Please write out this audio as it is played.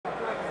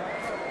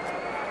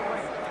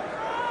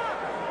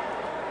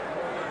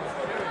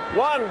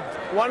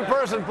One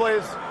person,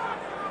 please.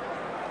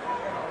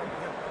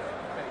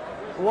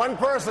 One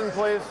person,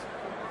 please.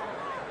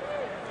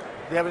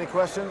 Do you have any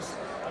questions?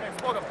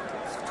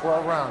 It's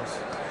 12 rounds.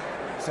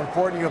 It's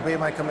important you obey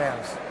my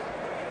commands.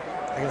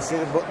 I can see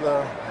the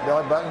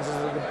belly buttons is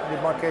the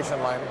demarcation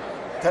line.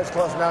 Touch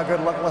close now, good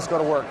luck, let's go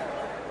to work.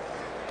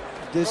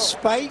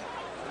 Despite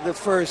the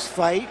first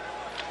fight,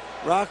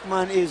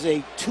 Rahman is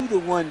a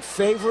 2-to-1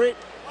 favorite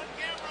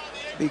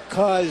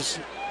because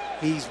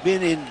he's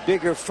been in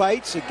bigger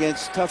fights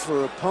against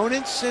tougher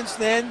opponents since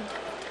then,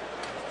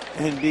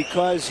 and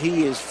because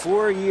he is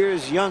 4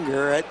 years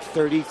younger at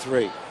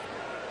 33.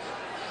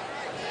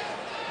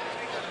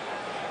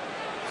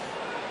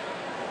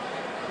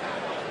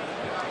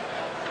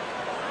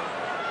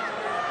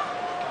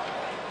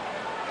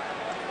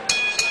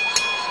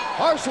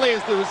 Partially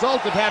as the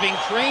result of having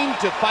trained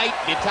to fight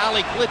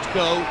Vitali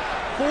Klitschko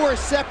 4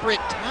 separate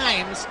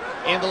times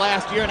in the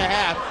last year and a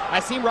half,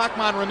 Hasim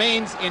Rahman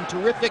remains in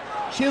terrific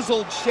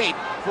chiseled shape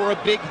for a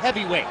big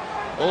heavyweight.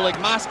 Oleg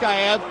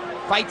Maskaev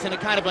fights in a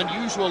kind of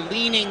unusual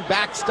leaning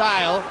back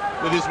style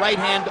with his right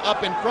hand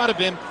up in front of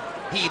him.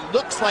 He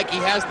looks like he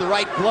has the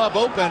right glove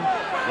open,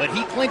 but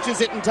he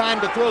clinches it in time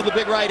to throw the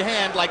big right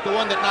hand like the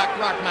one that knocked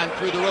Rahman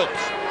through the ropes.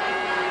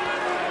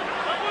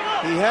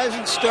 He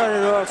hasn't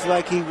started off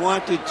like he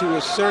wanted to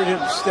assert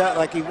himself,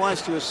 like he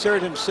wants to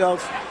assert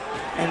himself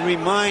and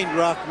remind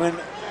Rahman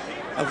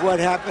of what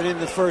happened in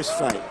the first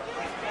fight.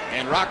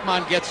 And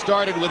Rahman gets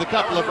started with a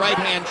couple of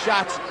right-hand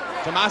shots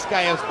to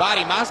Maskaev's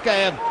body.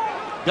 Maskaev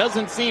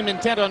doesn't seem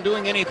intent on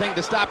doing anything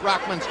to stop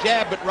Rahman's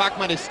jab, but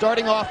Rahman is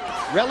starting off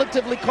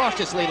relatively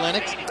cautiously,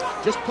 Lennox,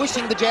 just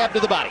pushing the jab to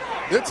the body.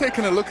 They're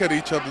taking a look at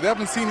each other. They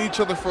haven't seen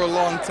each other for a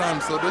long time,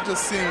 so they're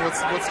just seeing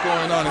what's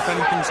going on, if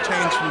anything's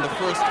changed from the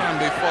first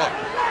time they fought.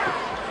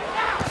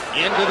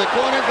 Into the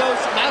corner goes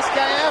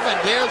Maskaev,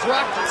 and there's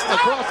Rahman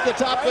across the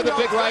top with a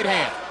big right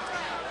hand.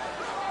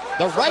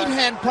 The right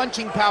hand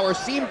punching power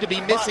seemed to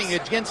be missing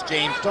against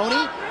James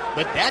Toney,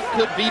 but that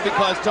could be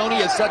because Toney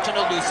is such an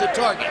elusive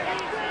target.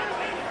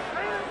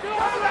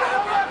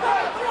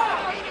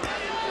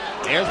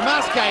 There's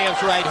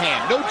Maskaev's right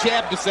hand. No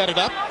jab to set it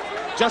up.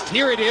 Just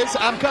here it is,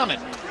 I'm coming.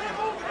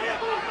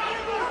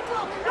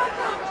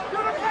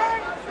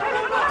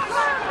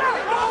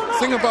 The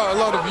thing about a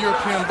lot of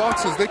European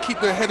boxers, they keep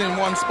their head in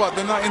one spot.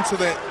 They're not into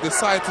the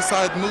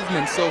side-to-side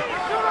movement. So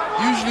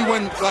usually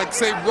when, like,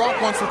 say,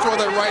 Rock wants to throw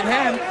that right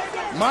hand,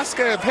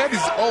 Maskaev's head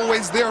is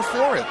always there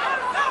for it.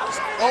 It's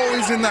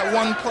always in that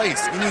one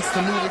place. He needs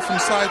to move it from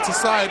side to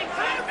side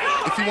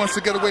if he wants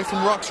to get away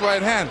from Rock's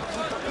right hand.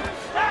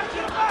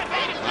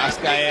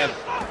 Maskaev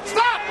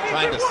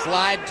trying to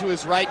slide to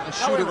his right and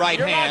shoot a right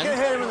hand.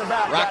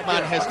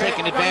 Rahman has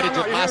taken advantage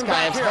of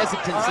Maskaev's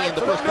hesitancy in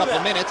the first couple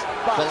of minutes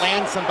to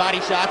land some body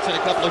shots and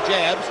a couple of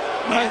jabs,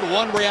 and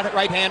one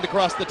right hand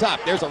across the top.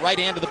 There's a right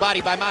hand to the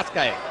body by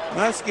Maskaev.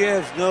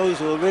 Maskaev's nose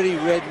already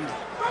reddened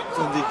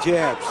from the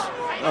jabs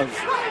of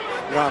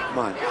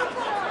Rahman.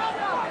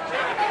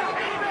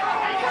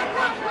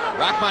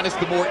 Rahman is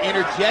the more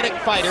energetic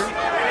fighter.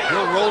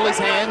 He'll roll his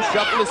hands,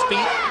 shuffle his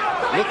feet,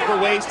 look for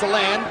ways to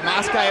land.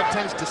 Maskaev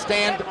tends to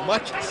stand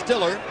much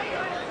stiller,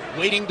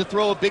 waiting to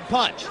throw a big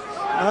punch.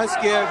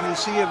 Maskaev, you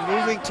see him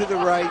moving to the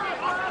right,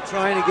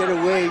 trying to get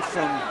away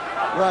from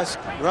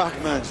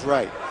Rahman's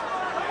right.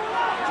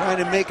 Trying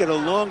to make it a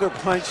longer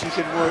punch you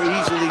can more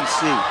easily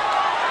see.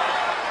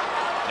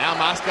 Now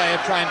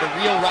Maskaev trying to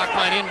reel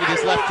Rahman in with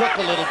his left hook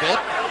a little bit.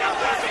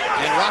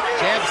 And Rock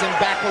jabs him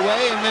back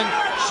away and then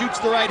shoots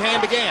the right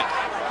hand again.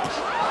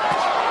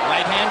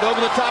 Right hand over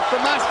the top for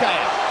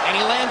Maskaev. And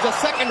he lands a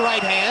second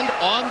right hand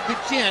on the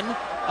chin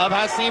of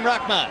Hasim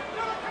Rahman.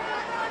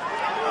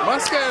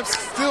 Maskaev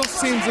still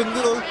seems a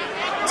little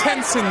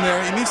tense in there.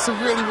 He needs to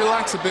really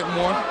relax a bit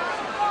more.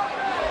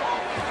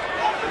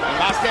 And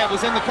Maskaev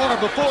was in the corner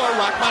before.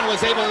 Rahman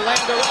was able to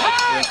land a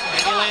right.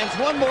 And he lands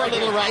one more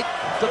little right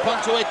to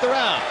punctuate the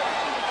round.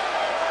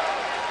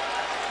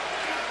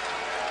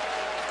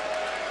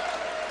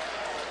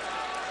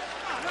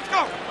 Let's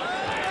go.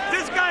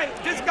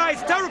 This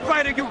guy's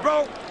terrified of you,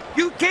 bro.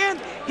 You can't,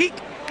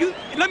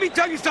 let me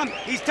tell you something.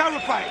 He's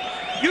terrified.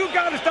 You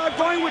got to start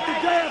going with the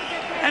jab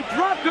and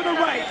drop to the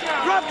right,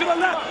 drop to the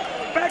left,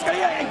 back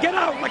there and get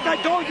out, like I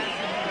told you.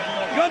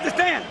 You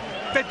understand?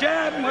 The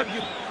jab,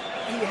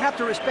 you have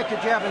to respect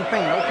your jab and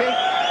feint, okay?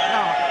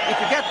 Now, if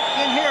you get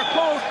in here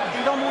close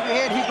and don't move your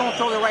head, he's going to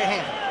throw the right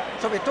hand.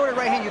 So if you throw the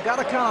right hand, you got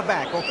to counter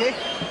back, okay?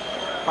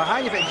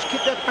 Behind your face, just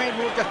keep that feint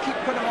move, just keep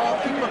putting them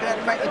all, keep looking at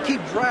the feint, and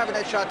keep driving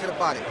that shot to the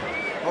body,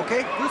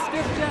 okay? Good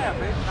stiff jab,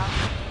 baby.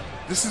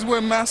 This is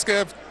where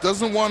Maskaev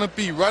doesn't want to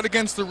be, right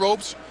against the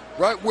ropes,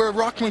 right where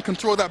Rahman can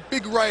throw that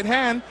big right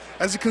hand.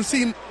 As you can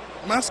see,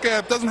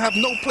 Maskaev doesn't have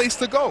no place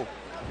to go.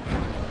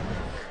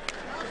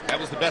 That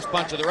was the best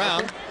punch of the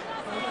round.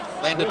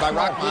 Landed by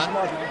Rahman.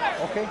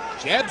 Okay.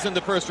 Jabs in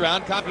the first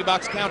round.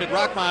 CompuBox counted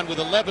Rahman with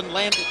 11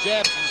 landed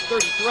jabs and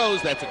 30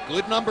 throws. That's a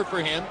good number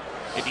for him.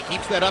 If he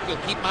keeps that up, he'll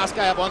keep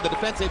Maskaev on the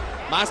defensive.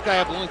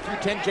 Maskaev only threw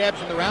 10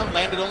 jabs in the round,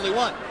 landed only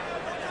one.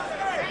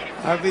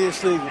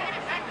 Obviously,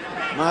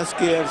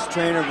 Maskaev's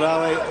trainer,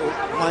 Vale,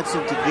 wants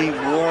him to be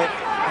more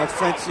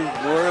offensive,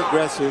 more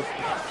aggressive.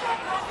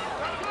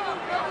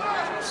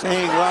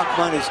 Saying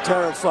Rahman is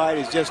terrified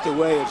is just a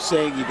way of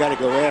saying you got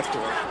to go after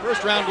him.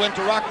 First round went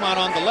to Rahman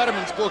on the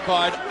Letterman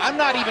scorecard. I'm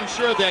not even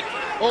sure that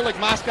Oleg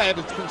Maskaev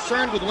is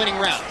concerned with winning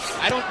rounds.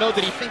 I don't know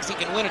that he thinks he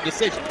can win a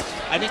decision.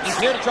 I think he's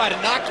here to try to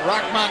knock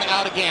Rahman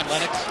out again,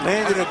 Lennox.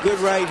 Landed a good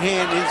right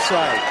hand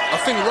inside.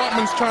 I think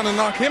Rahman's trying to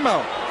knock him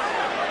out.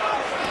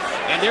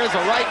 And there's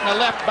a right and a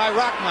left by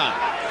Rahman.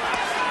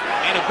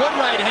 And a good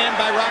right hand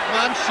by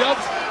Rahman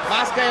shoves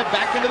Maskaev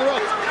back into the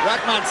ropes.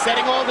 Rahman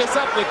setting all this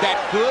up with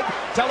that good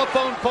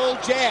telephone pole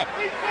jab.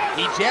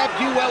 He jabbed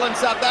you well in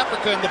South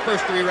Africa in the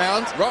first 3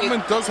 rounds.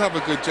 Rahman does have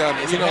a good jab.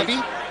 Is it heavy?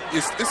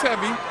 It's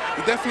heavy.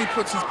 He definitely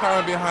puts his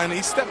power behind it.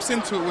 He steps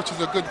into it, which is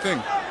a good thing.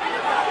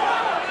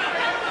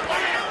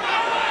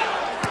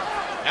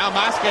 Now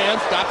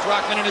Maskaev stops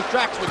Rahman in his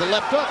tracks with a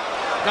left hook.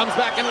 Comes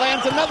back and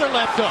lands another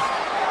left hook.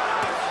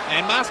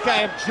 And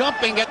Maskaev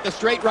jumping at the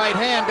straight right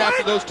hand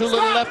after those 2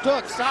 little left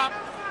hooks. Stop.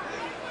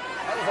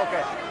 That was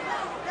okay.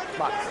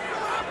 Box.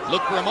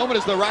 Look for a moment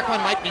as though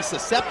Rahman might be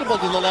susceptible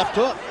to the left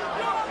hook.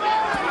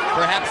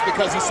 Perhaps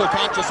because he's so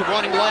conscious of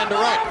wanting to land a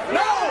right.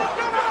 No!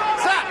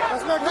 Stop!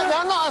 No,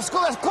 let's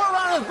go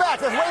around his back.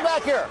 That's way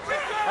back here.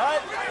 All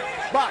right?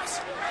 Box.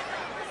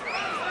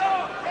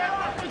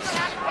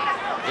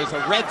 There's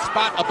a red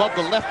spot above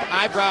the left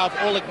eyebrow of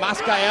Oleg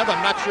Maskaev.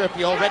 I'm not sure if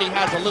he already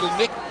has a little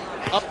nick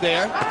up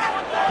there.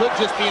 Could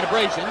just be an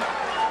abrasion.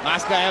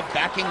 Maskaev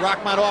backing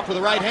Rahman off with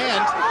the right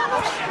hand.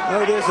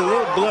 No, there's a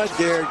little blood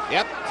there.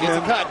 Yep, it's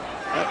a cut.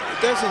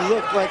 It doesn't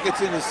look like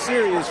it's in a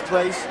serious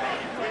place,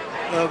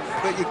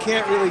 but you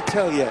can't really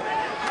tell yet.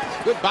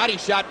 Good body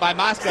shot by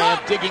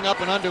Maskaev, digging up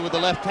and under with the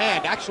left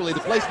hand. Actually,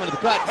 the placement of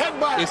the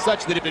cut is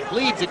such that if it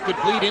bleeds, it could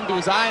bleed into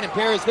his eye and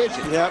impair his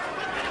vision. Yep.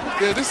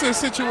 Yeah, this is a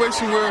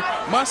situation where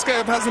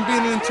Maskaev hasn't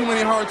been in too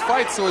many hard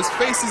fights, so his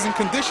face isn't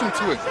conditioned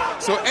to it.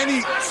 So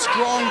any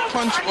strong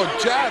punch or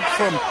jab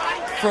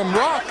from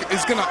Rock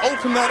is going to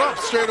open that up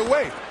straight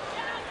away.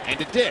 And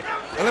it did.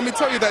 And let me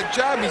tell you, that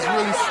jab is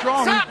really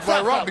strong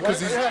by Rock because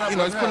he's putting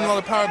a lot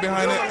of power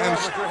behind it and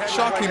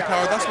shocking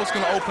power. That's what's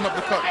going to open up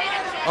the cut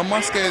on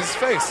Maskaev's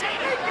face.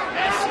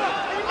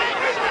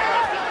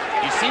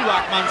 You see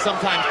Rahman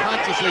sometimes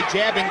consciously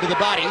jabbing to the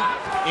body.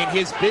 In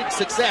his big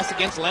success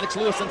against Lennox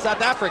Lewis in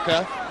South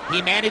Africa,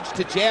 he managed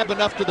to jab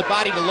enough to the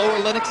body to lower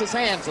Lennox's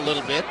hands a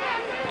little bit,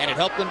 and it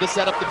helped him to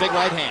set up the big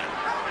right hand.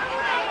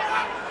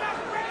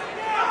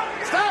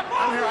 Stop!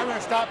 I'm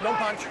here. Stop. Don't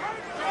punch.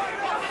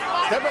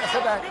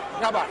 Step back.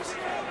 Now box.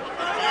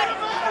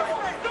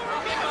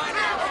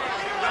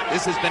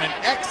 This has been an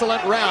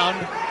excellent round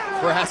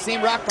for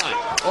Hasim Rahman.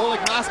 Oleg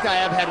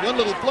Maskaev had one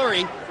little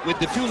flurry with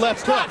the 2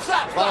 left hooks,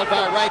 followed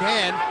by a right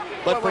hand.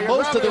 But for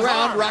most of the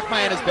round,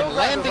 Rahman has been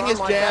landing his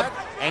jab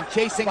and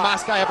chasing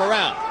Maskaev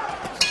around.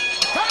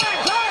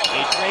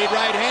 He trade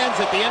right hands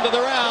at the end of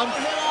the round,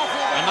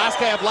 and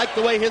Maskaev liked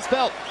the way his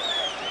felt.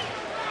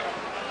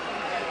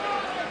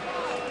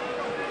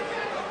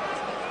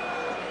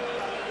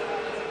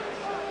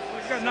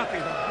 We got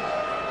nothing.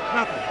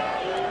 Nothing.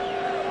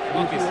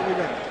 Monkeys. We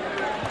got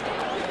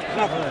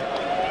nothing.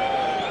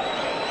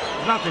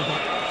 Nothing.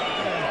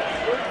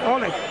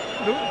 Oleg,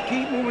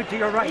 keep moving to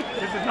your right.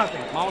 This is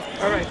nothing.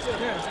 Mouthpiece. All right.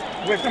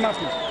 Where's the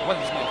mouthpiece? What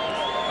is mouthpiece?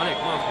 Oleg,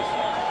 mouthpiece.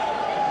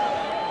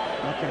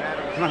 Okay.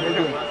 Come on, we're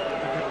doing it.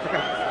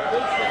 Okay.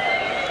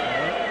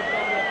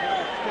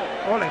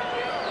 Oleg.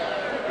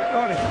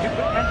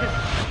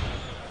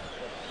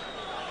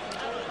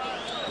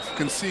 You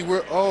can see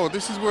where,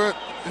 this is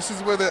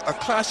where a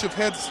clash of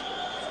heads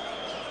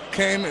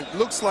came. It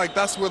looks like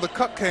that's where the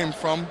cut came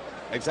from.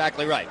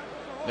 Exactly right.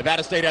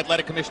 Nevada State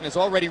Athletic Commission has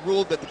already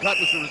ruled that the cut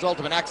was the result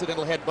of an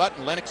accidental headbutt,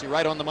 and Lennox, you're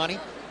right on the money.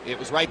 It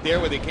was right there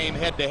where they came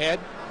head-to-head.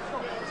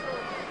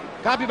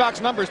 Copy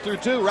box numbers through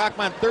 2.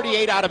 Rahman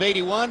 38 out of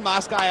 81.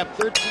 Maskaev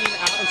 13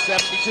 out of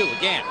 72.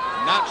 Again,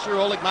 not sure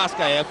Oleg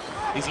Maskaev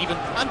is even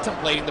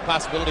contemplating the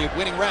possibility of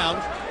winning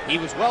rounds. He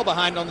was well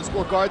behind on the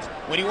scorecards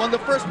when he won the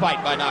first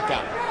fight by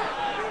knockout.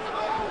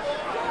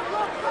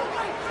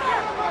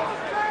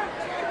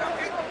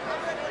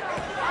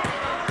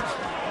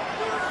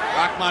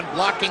 Rahman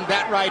blocking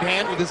that right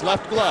hand with his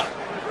left glove.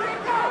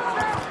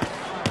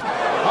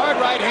 Hard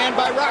right hand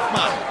by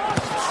Rahman.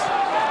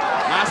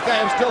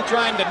 Maskaev still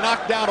trying to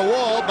knock down a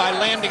wall by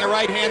landing a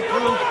right hand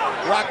through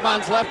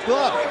Rahman's left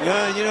glove.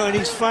 Yeah, and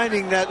he's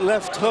finding that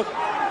left hook,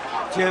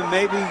 Jim.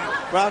 Maybe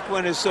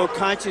Rahman is so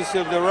conscious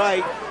of the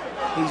right,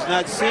 he's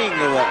not seeing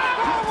the left.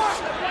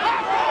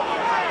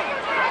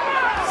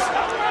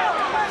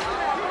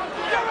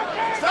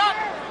 Stop!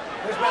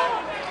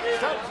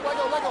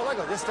 Let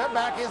go. Just step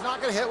back. He's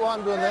not going to hit while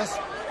I'm doing this.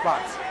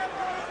 Box.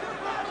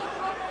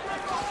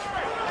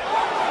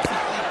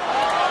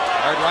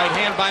 Hard right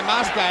hand by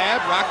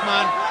Maskaev.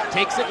 Rahman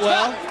takes it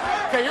well.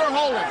 Okay, you're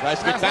holding. Tries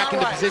to get That's back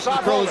into right. position Stop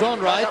to throw his holding.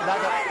 own right.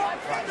 Back up.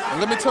 And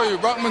let me tell you,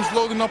 Rahman's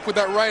loading up with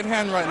that right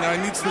hand right now.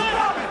 He needs to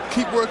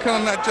keep working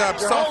on that jab,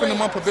 soften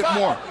him up a bit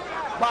more.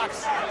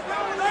 Box.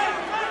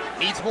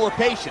 Needs more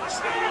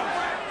patience.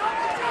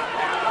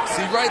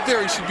 See, right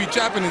there, he should be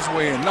jabbing his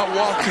way in, not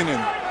walking in.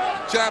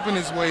 Jabbing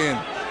his way in.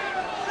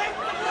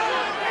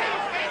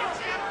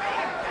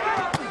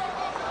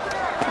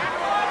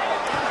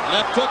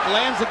 Left hook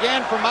lands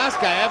again for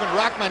Maskaev, and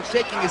Rahman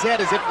shaking his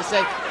head as if to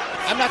say,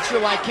 I'm not sure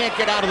why I can't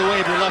get out of the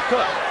way of your left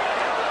hook.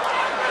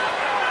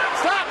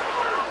 Stop!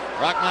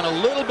 Rahman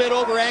a little bit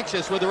over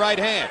anxious with the right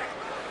hand.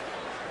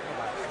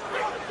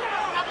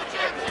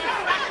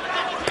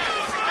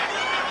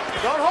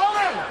 Don't hold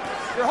him!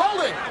 You're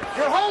holding!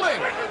 You're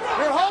holding!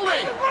 You're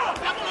holding!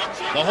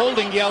 The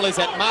holding yell is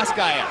at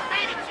Maskaev.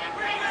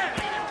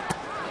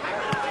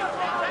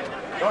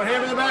 Don't hit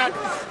him in the back.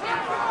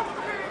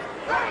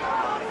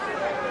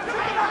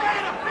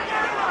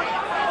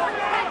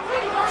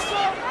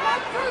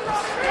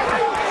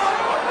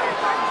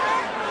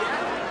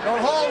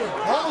 Don't hold.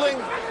 Holding.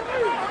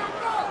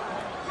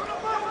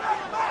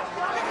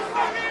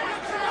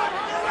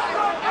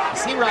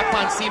 Hasim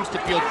Rahman seems to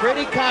feel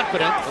pretty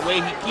confident the way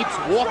he keeps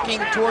walking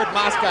toward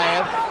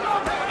Maskaev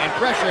and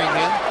pressuring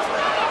him.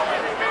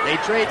 They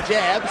trade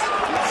jabs.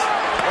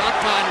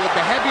 Rahman with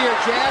the heavier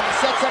jab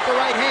sets up a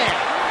right hand.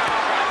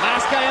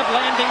 Maskaev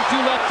landing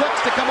 2 left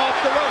hooks to come off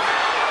the rope.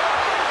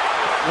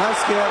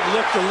 Maskaev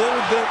looked a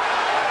little bit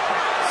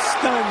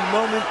stunned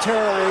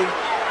momentarily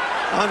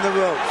on the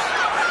ropes.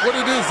 What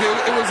it is,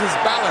 it was his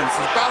balance.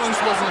 His balance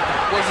wasn't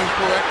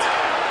correct,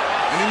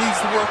 and he needs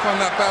to work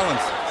on that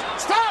balance.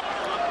 Stop!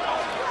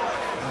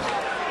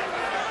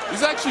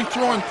 He's actually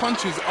throwing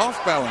punches off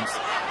balance.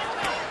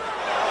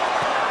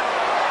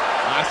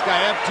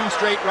 Maskaev 2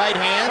 straight right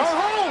hands. Don't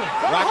hold!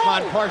 Don't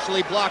Rahman hold.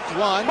 partially blocked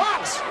 1.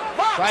 Box!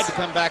 Box! Tried to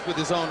come back with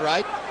his own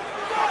right.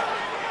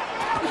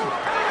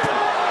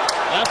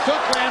 Left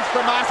hook lands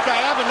for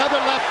Maskaev.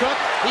 Another left hook.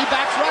 He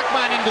backs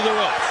Rahman into the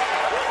ropes.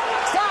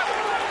 Stop!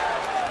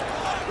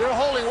 You're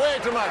holding way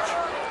too much.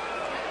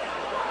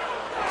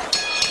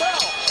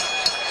 Well.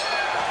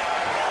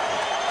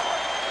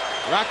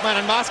 Rahman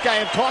and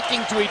Maskaev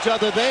talking to each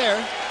other there.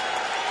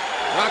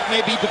 Rock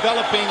may be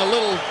developing a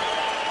little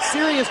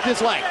serious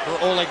dislike for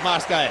Oleg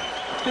Maskaev.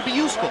 It could be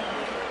useful.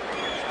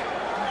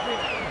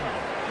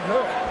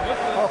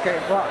 Okay,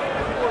 Brock.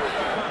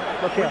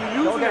 Look here. When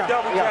you're using a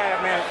double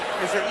jab, man,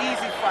 it's an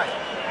easy fight.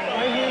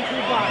 Right hand to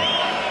the body.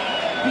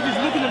 You're just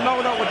looking to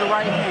load up with the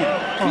right hand.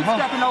 Keep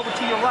stepping over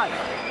to your right.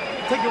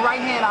 Take your right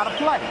hand out of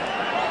play.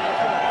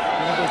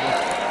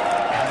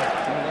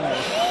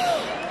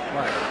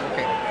 Right,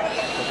 okay.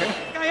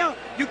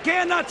 You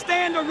cannot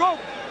stand the rope.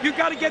 You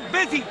got to get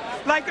busy.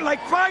 Like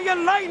fire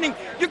and lightning.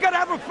 You got to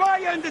have a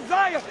fire and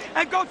desire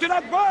and go to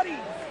that body.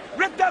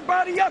 Rip that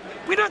body up.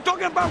 We're not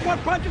talking about one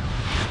punch.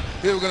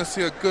 Here we're going to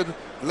see a good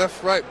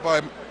left-right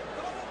by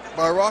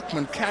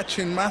Rahman,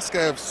 catching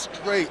Maskaev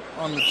straight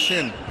on the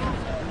chin.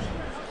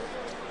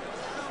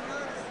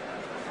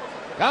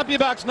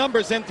 CompuBox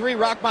numbers in 3.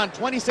 Rahman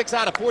 26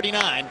 out of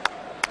 49.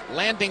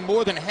 Landing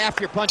more than half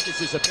your punches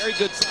is a very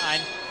good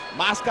sign.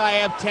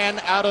 Maskaev 10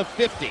 out of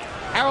 50.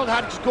 Harold,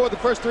 how did you score the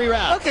first 3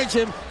 rounds? Okay,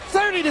 Jim.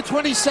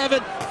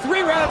 30-27,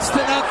 3 rounds to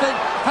nothing.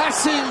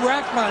 Hasim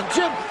Rahman.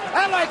 Jim,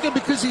 I like him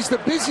because he's the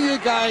busier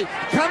guy,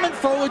 coming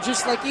forward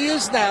just like he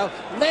is now,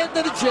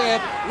 landing a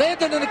jab,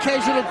 landing an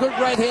occasional good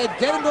right hand,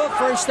 getting off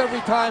first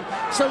every time.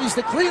 So he's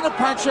the cleaner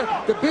puncher,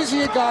 the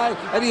busier guy,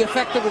 and the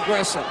effective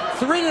aggressor.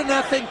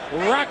 3-0,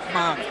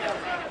 Rahman.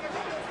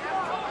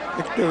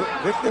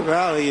 Victor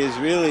Valley is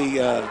really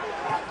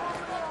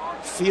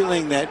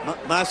feeling that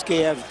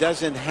Maskaev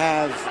doesn't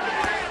have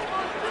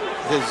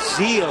the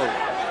zeal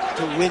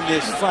to win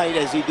this fight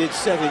as he did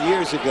 7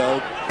 years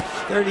ago.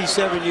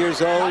 37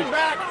 years old.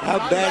 How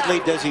badly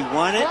does he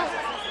want it?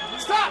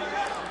 Stop!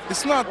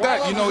 It's not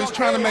that, you know, he's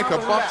trying to make a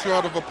boxer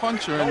out of a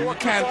puncher, and you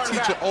can't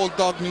teach an old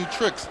dog new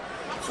tricks.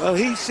 Well,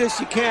 he insists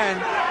you can,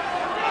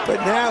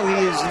 but now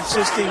he is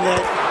insisting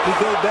that he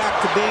go back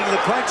to being the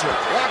puncher.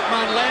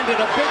 Rahman landed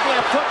a big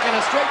left hook and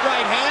a straight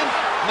right hand.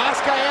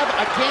 Maskaev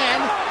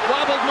again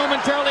wobbled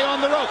momentarily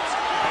on the ropes.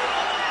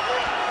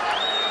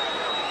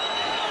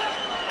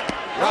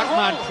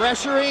 Rahman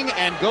pressuring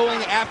and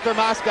going after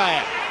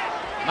Maskaev.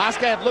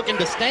 Maskaev looking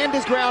to stand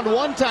his ground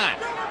one time.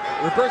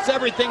 Reverse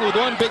everything with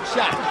one big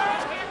shot.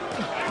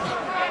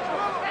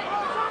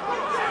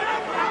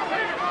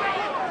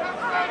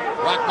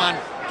 Rahman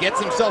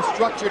gets himself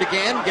structured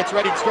again, gets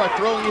ready to start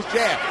throwing his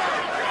jab.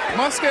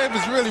 Maskaev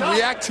is really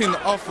reacting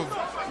off of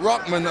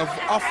Rahman,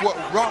 off what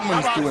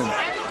Rahman's doing.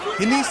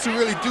 He needs to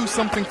really do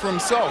something for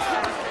himself,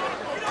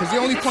 because the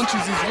only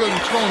punches he's really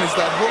thrown is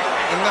that hook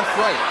and left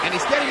right. And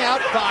he's getting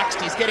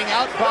outboxed. He's getting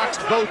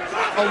outboxed both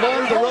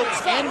along the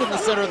ropes and in the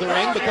center of the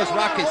ring because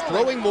Rock is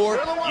throwing more,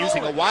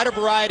 using a wider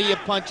variety of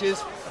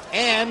punches,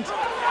 and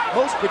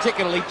most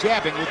particularly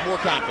jabbing with more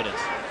confidence.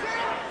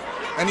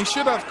 And he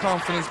should have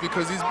confidence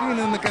because he's been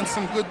in against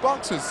some good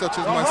boxers, such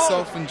as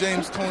myself and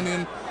James Toney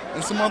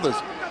and some others.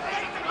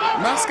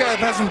 Maskaev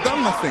hasn't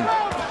done nothing.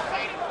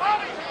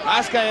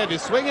 Maskaev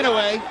is swinging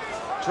away,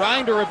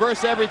 trying to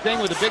reverse everything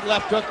with a big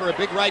left hook or a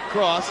big right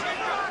cross.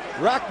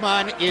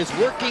 Rahman is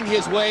working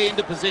his way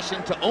into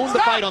position to own the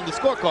fight on the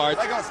scorecards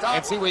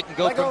and see where he can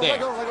go from there. Let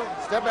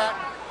go. Step back.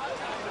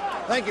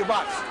 Thank you,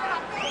 box.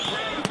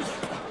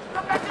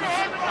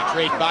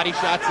 Trade body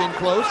shots in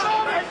close.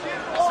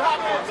 Stop.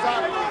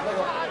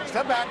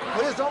 Step back.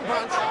 Put his own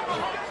punch.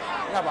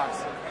 Yeah,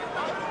 box.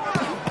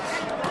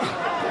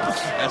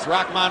 As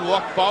Rahman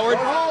walked forward,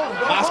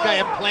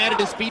 Maskaev planted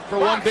his feet for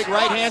one big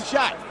right-hand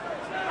shot.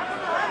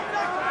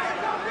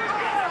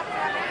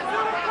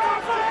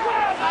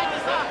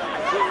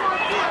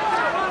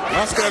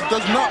 Maskaev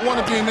does not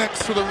want to be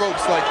next to the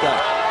ropes like that.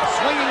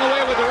 Swinging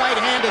away with the right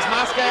hand is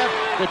Maskaev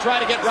to try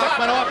to get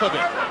Rahman off of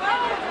it.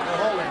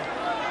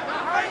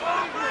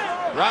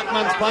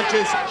 Rahman's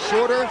punches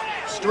shorter,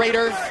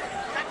 straighter,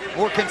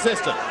 more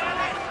consistent.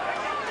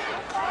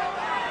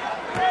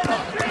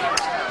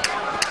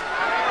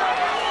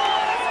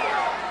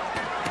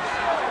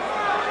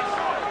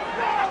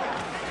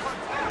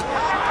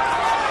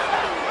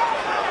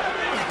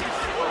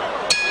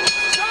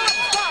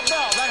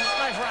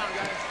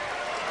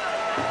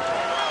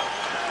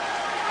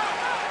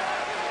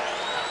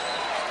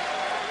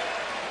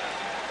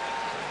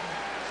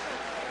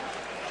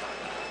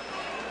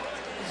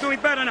 Doing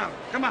better now.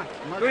 Come on.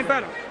 Doing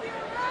better.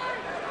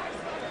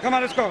 Come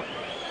on, let's go.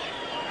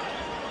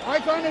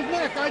 Eyes on his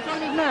neck. Eyes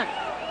on his neck.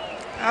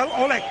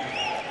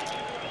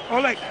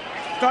 Oleg,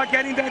 start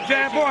getting that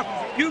jab off.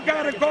 You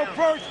got to go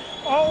first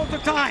all the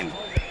time.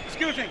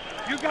 Excuse me.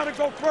 You got to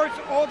go first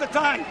all the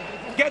time.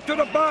 Get to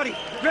the body.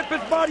 Rip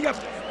his body up.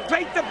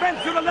 Take the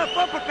bench to the left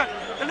uppercut.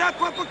 The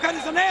left uppercut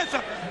is an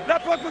answer.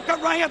 Left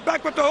uppercut, right hand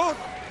back with the hook.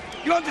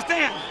 You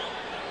understand?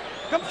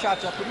 Come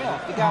shots up the middle.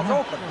 The guy's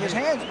open. His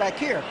hand's back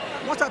here.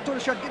 Once I throw the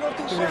shot, get over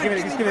to the side. Give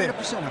me right up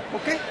the center.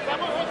 Okay?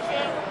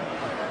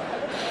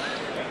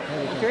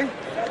 Okay?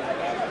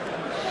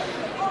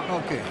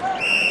 Okay.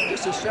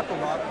 This is separate.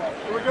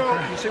 Here we go.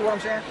 You see what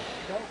I'm saying?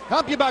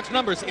 CompuBox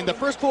numbers in the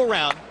first full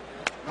round.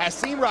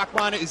 Hasim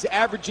Rahman is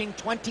averaging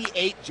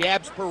 28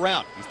 jabs per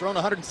round. He's thrown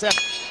 107.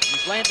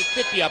 He's landed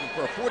 50 of them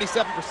for a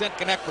 47%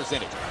 connect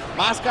percentage.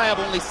 Maskaev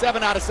only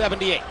 7 out of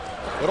 78.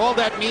 But all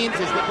that means is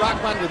that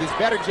Rahman, with his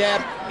better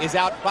jab, is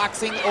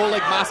outboxing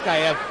Oleg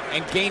Maskaev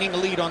and gaining a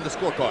lead on the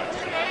scorecards.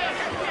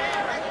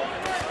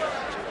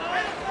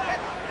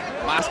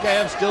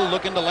 Maskaev still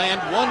looking to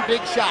land one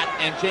big shot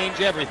and change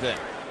everything.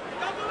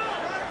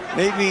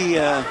 Maybe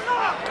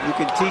you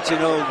can teach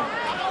an old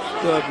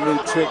dog new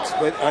tricks,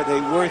 but are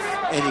they worth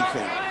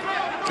anything?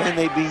 Can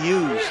they be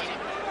used?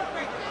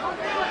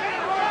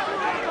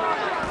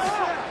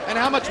 And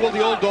how much will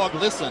the old dog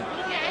listen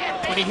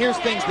when he hears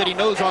things that he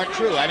knows aren't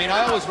true? I mean,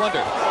 I always wonder.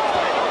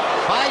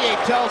 Valle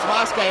tells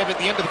Maskaev at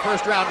the end of the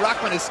first round,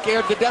 Rahman is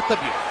scared to death of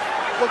you.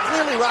 Well,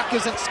 clearly Rock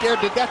isn't scared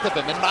to death of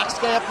him, and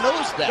Maskaev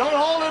knows that. Don't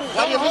hold him.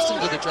 Why do you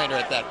listen to the trainer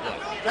at that point?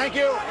 Thank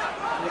you.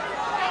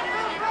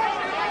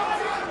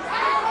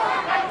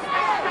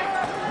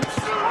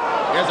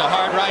 Here's a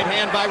hard right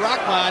hand by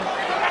Rahman.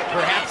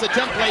 Perhaps a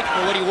template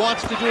for what he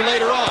wants to do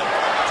later on.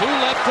 2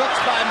 left hooks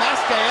by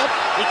Maskaev.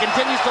 He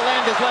continues to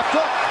land his left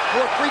hook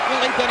more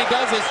frequently than he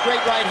does his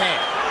straight right hand.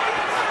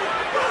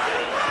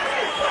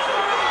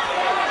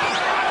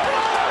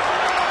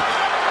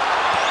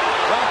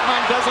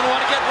 Rahman doesn't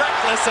want to get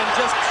reckless and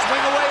just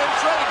swing away and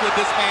trade with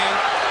this man.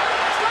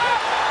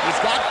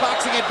 He's got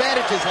boxing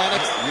advantages,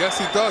 Lennox.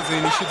 Yes, he does,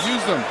 and he should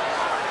use them.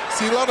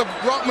 See, a lot of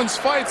Rahman's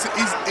fights,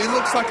 it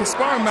looks like a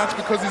sparring match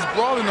because he's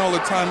brawling all the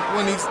time,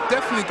 when he's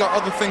definitely got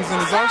other things in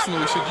his arsenal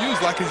he should use,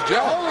 like his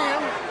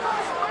jab,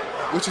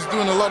 which is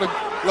doing a lot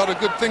of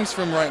good things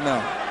for him right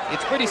now.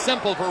 It's pretty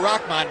simple for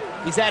Rahman.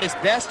 He's at his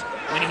best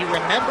when he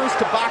remembers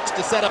to box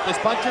to set up his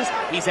punches.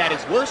 He's at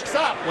his worst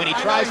when he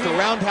tries to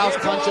roundhouse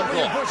punch and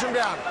brawl.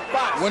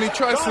 When he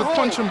tries to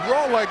punch and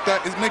brawl like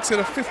that, it makes it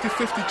a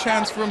 50-50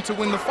 chance for him to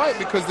win the fight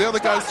because the other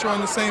guy's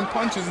throwing the same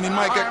punches and he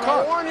might get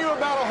caught. I'll warn you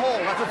about a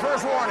hold. That's the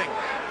first warning.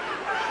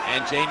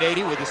 And Jay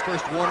Nady with his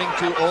first warning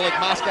to Oleg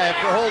Maskaev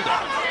for holding.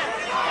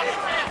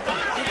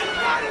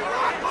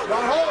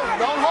 Don't hold.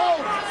 Don't hold.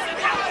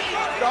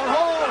 Don't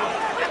hold.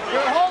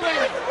 You're holding.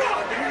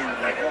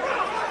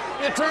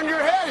 You turned your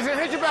head. He's going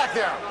to hit you back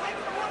there.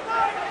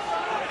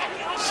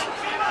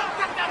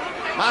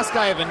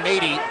 Maskaev and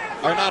Nady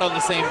are not on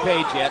the same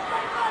page yet.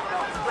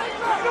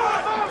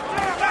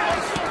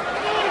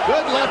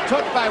 Good left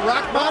hook by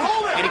Rahman,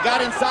 and he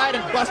got inside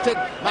and busted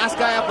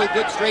Maskaev with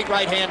good straight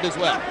right hand as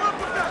well.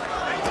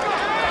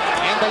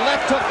 And the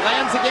left hook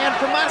lands again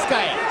for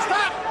Maskaev.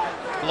 Stop.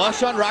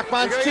 Flush on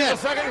Rahman's chin.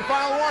 Second and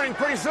final warning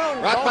pretty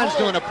soon. Rahman's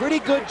doing a pretty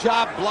good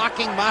job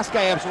blocking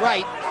Maskaev's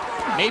right.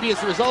 Maybe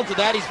as a result of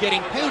that, he's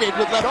getting painted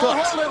with left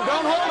hooks.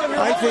 Don't hold him.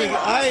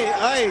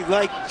 I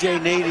like Jay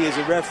Nady as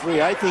a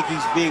referee. I think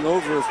he's being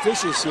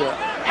over-officious here.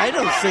 I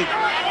don't think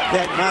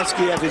that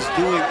Maskaev is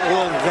doing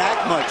all that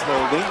much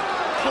holding.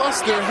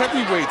 Plus, they're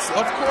heavyweights.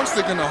 Of course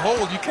they're going to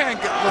hold. You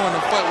can't go in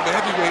a fight with a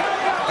heavyweight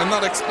and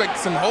not expect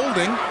some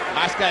holding.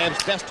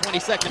 Maskaev's best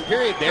 20-second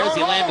period there as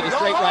he landed a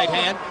straight right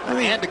hand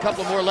and a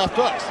couple more left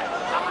hooks.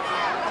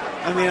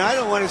 I mean, I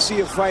don't want to see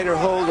a fighter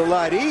hold a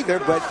lot either,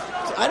 but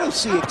I don't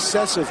see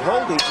excessive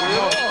holding.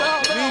 No,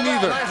 me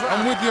neither.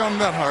 I'm with you on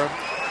that, Harb.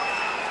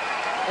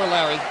 Or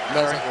Larry.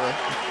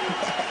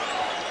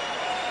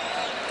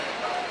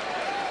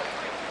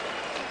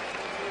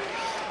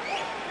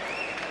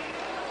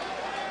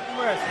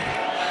 press.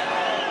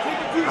 Take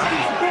a few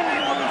steps and bend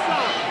it on the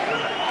side.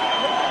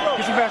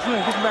 Get your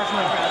Vaseline, get your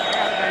Vaseline. I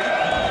got it, baby.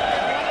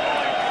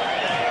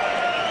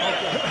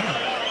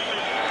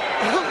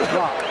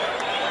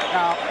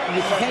 Now,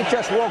 you can't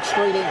just walk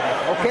straight in,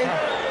 okay?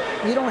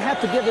 You don't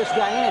have to give this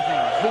guy anything.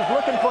 He's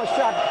looking for a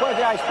shot. Where's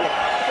the ice pick?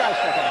 Where's the ice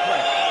pick?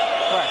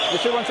 Right. You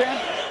see what I'm saying?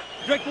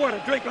 Drink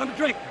water, drink, let me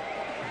drink.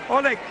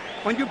 Oleg,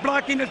 when you're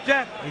blocking this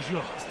jab,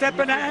 step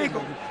in the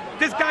angle.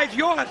 This guy's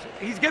yours.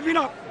 He's giving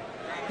up.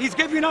 He's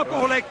giving up,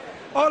 Oleg.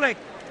 Oleg,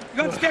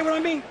 you understand what I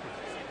mean?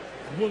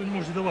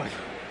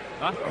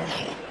 Huh?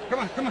 Come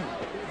on, come on. All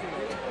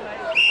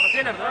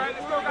right,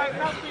 let's go, guys.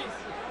 Mouthpiece.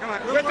 Come on,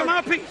 where's the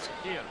mouthpiece?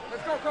 Yeah.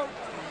 Let's go, coach.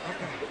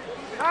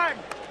 Time.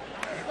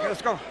 Okay,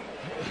 let's go.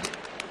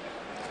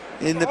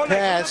 In the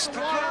past,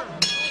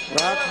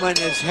 Rahman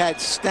has had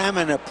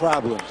stamina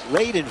problems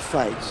late in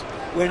fights.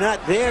 We're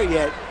not there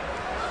yet,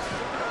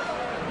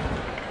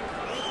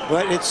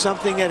 but it's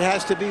something that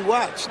has to be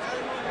watched.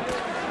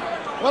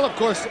 Well, of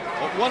course,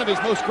 one of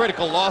his most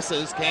critical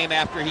losses came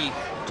after he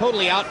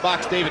totally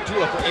outboxed David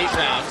Tua for 8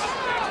 rounds,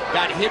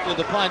 got hit with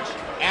a punch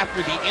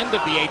after the end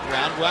of the 8th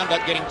round, wound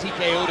up getting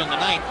TKO'd in the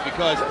 9th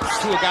because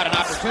Tua got an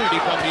opportunity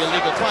from the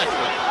illegal punch.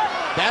 But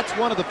that's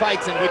one of the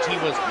fights in which he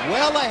was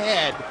well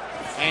ahead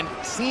and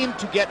seemed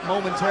to get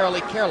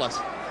momentarily careless.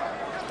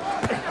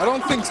 I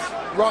don't think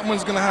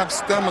Rahman's going to have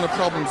stamina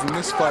problems in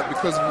this fight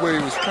because of where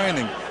he was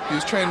training. He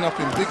was training up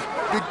in Big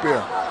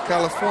Bear,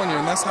 California,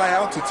 and that's high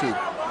altitude.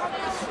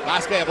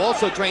 Maskaev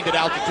also trained at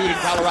altitude in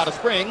Colorado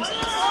Springs,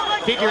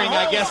 figuring,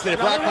 I guess, that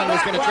if Rahman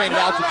was going to train at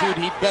altitude,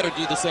 he'd better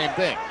do the same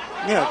thing.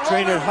 Yeah,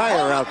 train at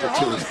higher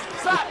altitude.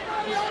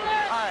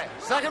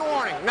 Second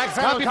warning. Next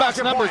time. Copy box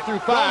number through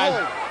 5.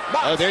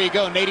 Oh, there you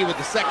go, Nady, with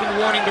the second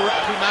warning to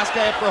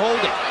Maskaev for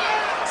holding.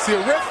 See, a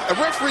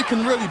referee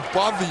can really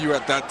bother you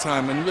at that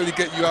time and really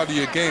get you out of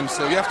your game,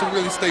 so you have to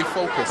really stay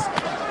focused.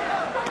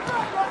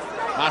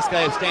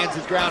 Maskaev stands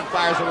his ground,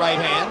 fires a right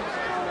hand.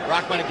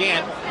 Rahman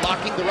again,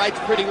 blocking the rights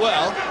pretty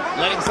well,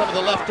 letting some of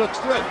the left hooks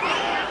through.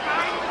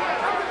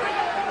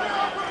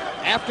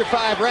 After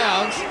 5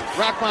 rounds,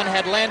 Rahman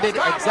had landed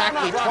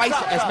exactly twice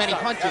as many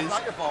punches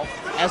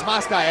as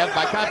Maskaev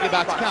by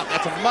CompuBox count.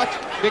 That's a much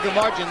bigger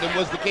margin than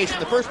was the case in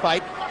the first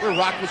fight, where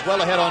Rock was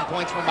well ahead on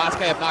points when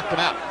Maskaev knocked him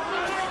out.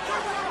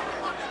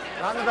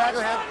 On the back of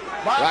the head.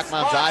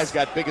 Rahman's eyes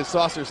got big as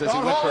saucers as he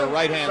went for a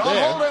right hand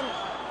there.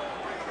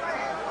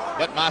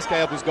 But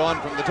Maskaev was gone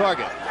from the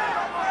target.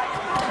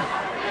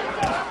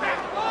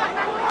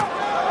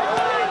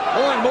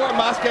 More and more,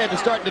 Maskaev is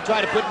starting to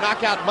try to put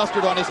knockout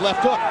mustard on his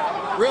left hook,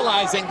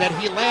 realizing that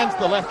he lands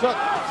the left hook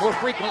more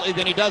frequently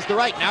than he does the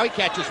right. Now he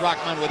catches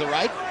Rahman with a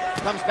right,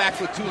 comes back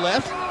with 2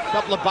 lefts, a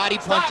couple of body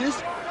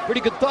punches.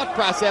 Pretty good thought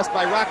process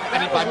by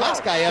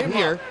Maskaev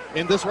here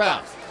in this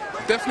round.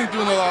 Definitely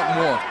doing a lot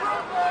more.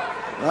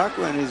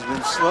 Rahman has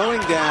been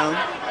slowing down.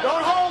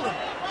 Don't hold him.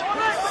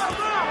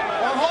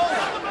 Don't hold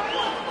him.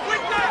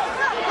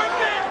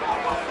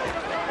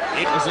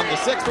 It was in the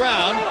 6th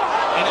round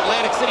in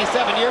Atlantic City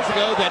 7 years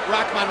ago that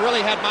Rahman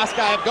really had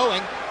Maskaev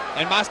going,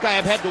 and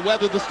Maskaev had to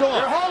weather the storm.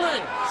 You're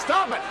holding.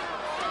 Stop it.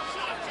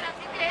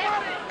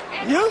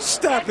 You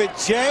stop it,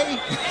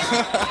 Jay.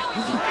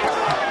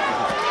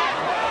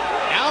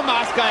 Now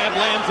Maskaev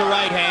lands a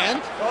right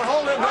hand. Don't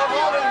hold him. Don't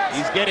hold him.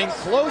 He's getting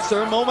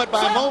closer moment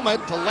by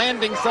moment to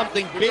landing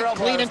something big,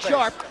 clean, and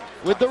sharp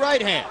with the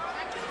right hand.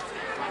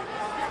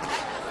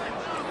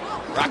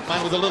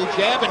 Rahman with a little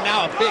jab, and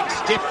now a big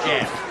stiff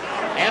jab.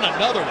 And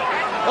another one.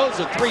 Those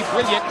are 3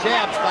 brilliant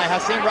jabs by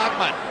Hasim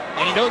Rahman.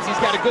 And he knows he's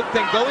got a good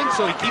thing going,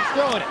 so he keeps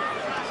throwing it.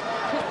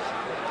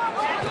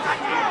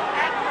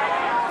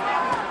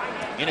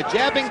 In a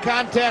jabbing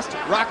contest,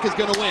 Rock is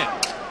going to win.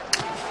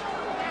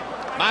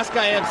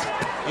 Maskaev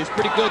is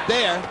pretty good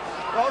there.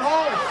 Don't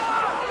hold him.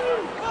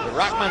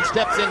 Rahman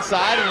steps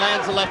inside and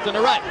lands a left and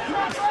a right.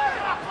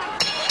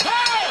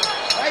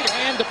 Right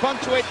hand to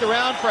punctuate the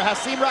round for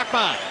Hasim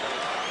Rahman.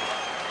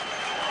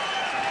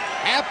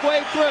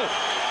 Halfway through.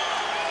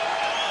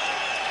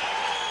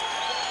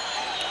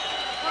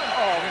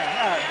 Oh, man.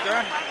 All right, sir.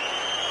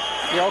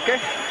 You okay?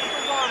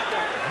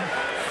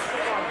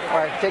 All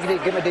right, take a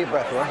deep, give me a deep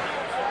breath, bro.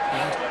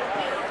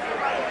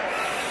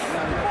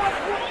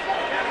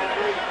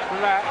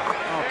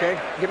 Okay,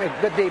 give me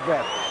a good deep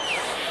breath.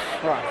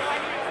 Right.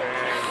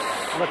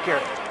 Look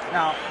here.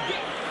 Now,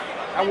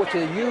 I want you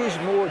to use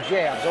more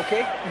jabs,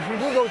 okay?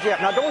 Do those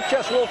jabs. Now, don't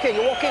just walk in.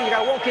 You walk in, you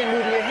got to walk in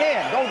moving your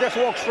hand. Don't just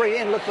walk straight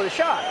in and look for the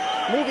shot.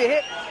 Move your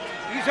hip.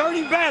 He's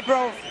hurting bad,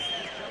 bro.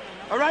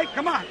 All right,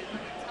 come on.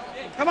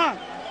 Come on.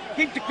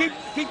 Keep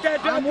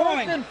that jab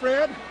going.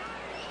 Fred.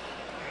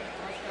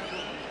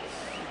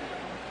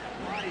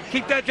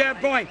 Keep that jab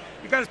going.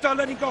 You got to start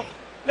letting go.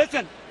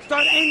 Listen,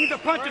 start aiming the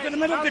punches in the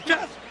middle of the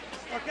chest.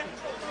 Okay?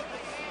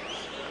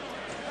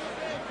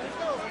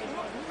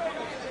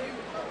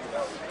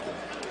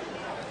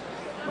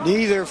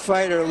 Neither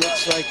fighter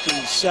looks like the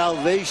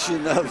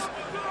salvation of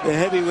the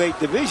heavyweight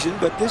division,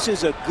 but this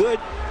is a good,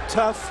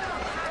 tough,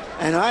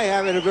 and I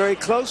have it a very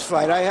close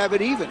fight. I have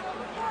it even.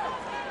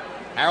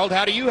 Harold,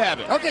 how do you have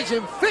it? Okay,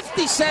 Jim,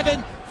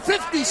 57-45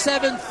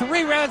 57,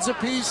 3 rounds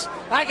apiece.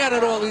 I got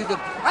it all even.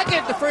 I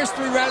gave the first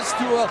 3 rounds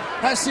to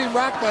Hasim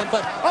Rahman,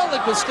 but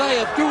Oleg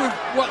Maskaev doing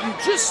what you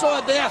just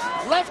saw there.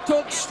 Left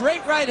hook,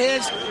 straight right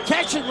hands,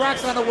 catching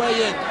Rahman on the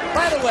way in.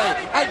 By the way,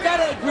 I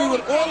gotta agree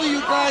with all of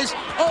you guys.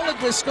 Oleg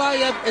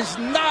Maskaev is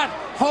not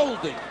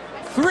holding.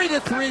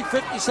 3-3,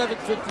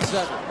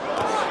 57-57.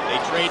 They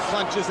trade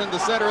punches in the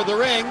center of the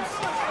ring.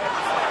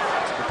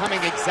 It's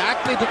becoming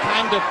exactly the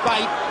kind of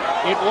fight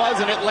it was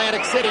in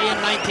Atlantic City in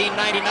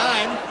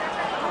 1999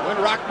 when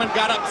Rahman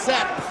got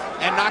upset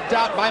and knocked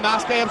out by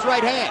Maskaev's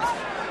right hand.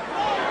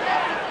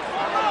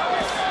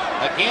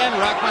 Again,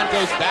 Rahman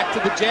goes back to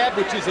the jab,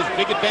 which is his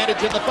big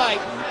advantage in the fight.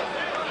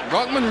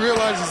 Rahman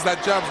realizes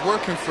that jab's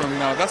working for him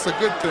now. That's a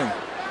good thing.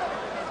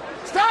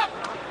 Stop!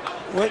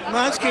 What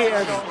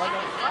Maskaev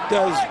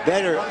does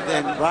better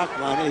than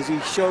Rahman is he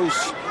shows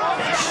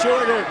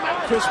shorter,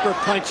 crisper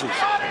punches.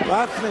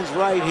 Rahman's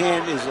right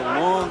hand is a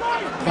long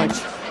punch,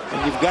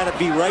 and you've got to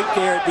be right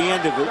there at the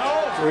end of it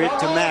for it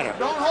to matter.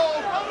 Don't hold.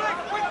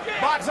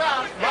 Box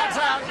out. Box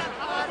out.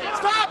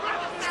 Stop.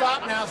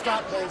 Stop now.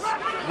 Stop, please.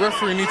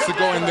 Referee needs to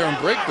go in there and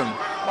break them.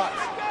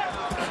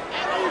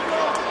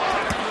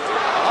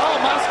 Oh,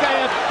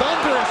 Maskaev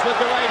thunderous with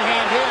the right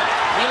hand here.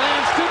 He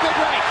lands 2 big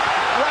rights.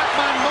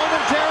 Rahman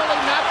momentarily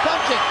not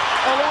punching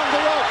along the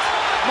ropes.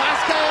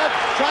 Maskaev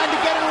trying to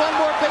get in one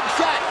more big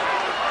shot.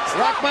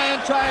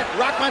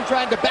 Rahman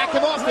trying to back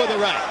him off with a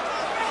right.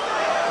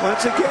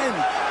 Once again,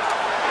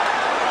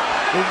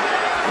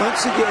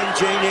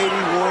 Jane 80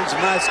 warns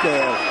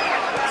Maskaev.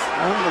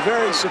 I'm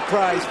very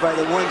surprised by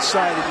the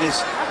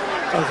one-sidedness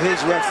of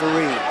his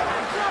refereeing.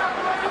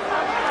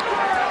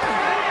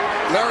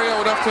 Larry, I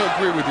would have to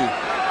agree with you.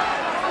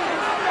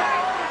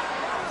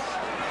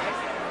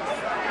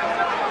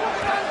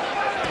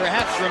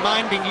 Perhaps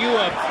reminding you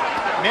of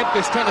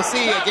Memphis,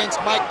 Tennessee against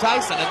Mike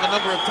Tyson and the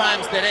number of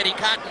times that Eddie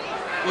Cotton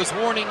was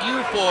warning you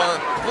for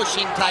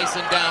pushing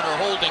Tyson down or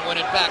holding when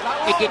in fact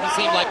it didn't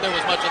seem like there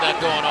was much of that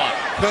going on.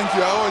 Thank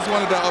you. I always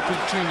wanted that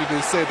opportunity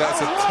to say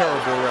that's a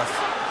terrible ref.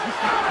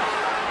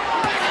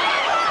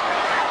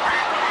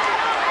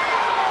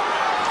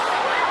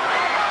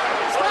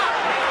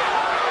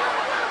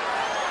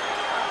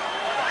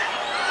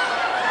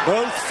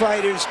 Both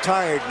fighters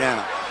tired now.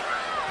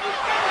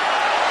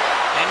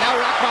 And now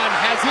Rahman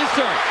has his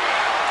turn.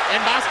 And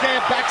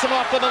Maskaev backs him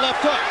off with a left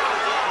hook.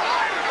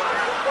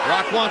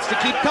 Rock wants to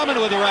keep coming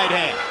with the right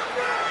hand.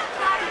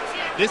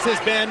 This has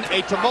been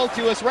a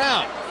tumultuous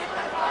round.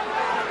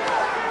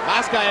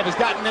 Maskaev has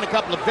gotten in a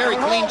couple of very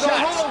clean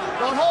shots.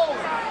 Don't hold.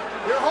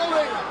 You're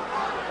holding.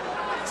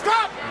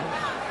 Stop.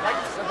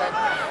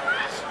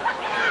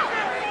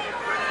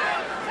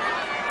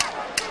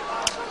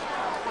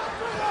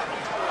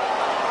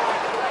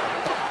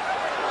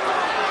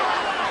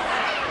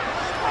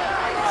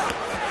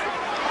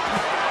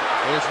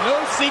 There's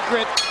no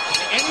secret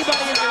to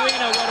anybody in the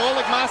arena what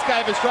Oleg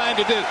Maskaev is trying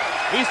to do.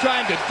 He's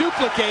trying to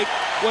duplicate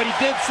what he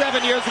did 7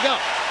 years ago.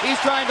 He's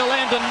trying to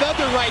land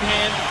another right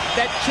hand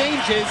that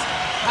changes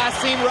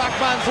Hasim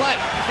Rahman's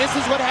life. This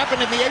is what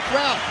happened in the 8th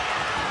round.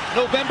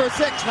 November 6,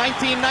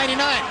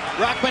 1999.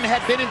 Rahman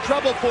had been in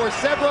trouble for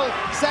several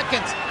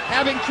seconds,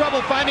 having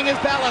trouble finding his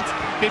balance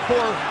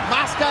before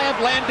Maskaev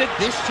landed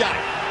this shot.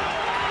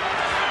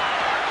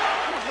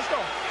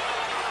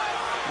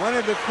 One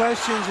of the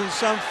questions in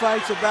some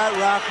fights about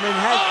Rahman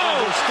has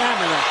been his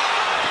stamina.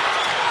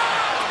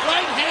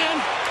 Right hand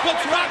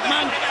puts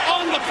Rahman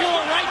on the floor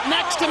right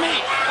next to me.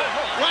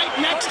 Right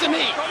next to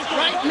me.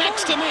 Right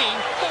next to me.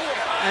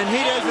 And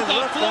he doesn't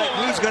look like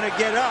he's going to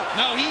get up.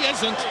 No, he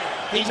isn't.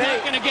 He's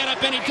not going to get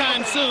up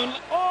anytime soon.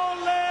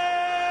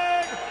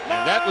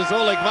 And that was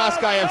Oleg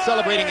Maskaev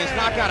celebrating his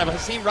knockout of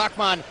Hasim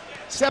Rahman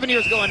 7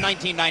 years ago in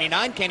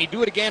 1999. Can he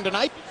do it again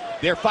tonight?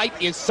 Their fight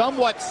is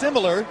somewhat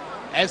similar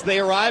as they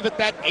arrive at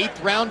that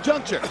 8th round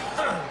juncture.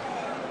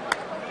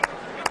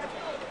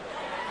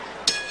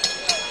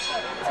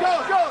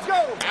 Let's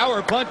go.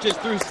 Power punches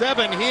through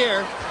 7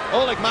 here.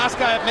 Oleg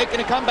Maskaev making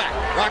a comeback.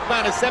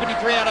 Rahman is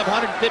 73 out of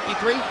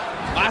 153.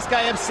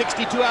 Maskaev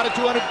 62 out of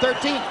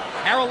 213.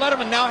 Harold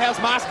Letterman now has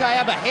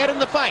Maskaev ahead in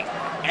the fight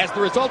as the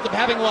result of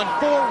having won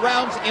 4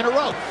 rounds in a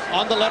row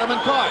on the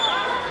Letterman card.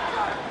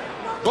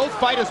 Both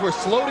fighters were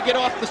slow to get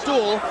off the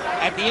stool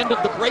at the end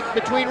of the break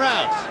between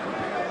rounds.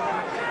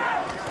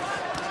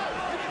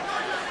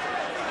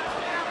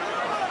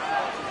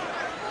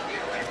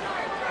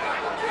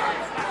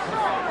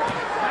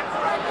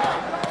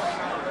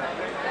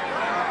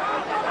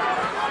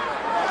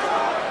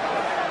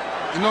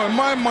 You know, in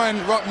my mind,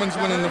 Rahman's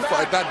winning the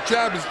fight. That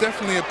jab is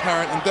definitely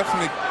apparent and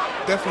definitely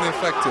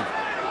effective.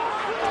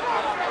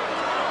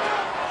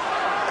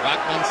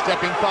 Rahman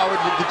stepping forward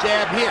with the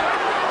jab here.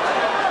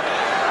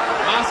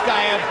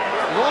 Maskaev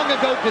long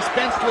ago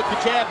dispensed with the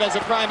jab as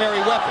a primary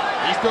weapon.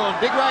 He's throwing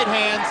big right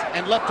hands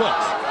and left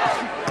hooks.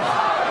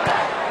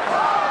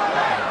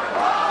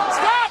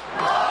 Stop!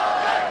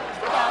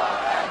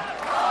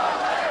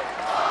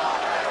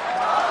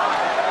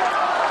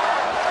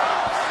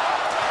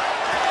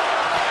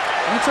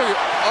 Let me tell you,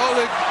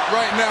 Oleg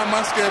right now,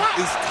 Maskaev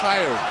is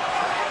tired.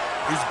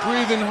 He's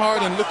breathing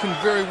hard and looking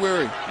very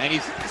weary. And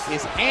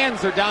his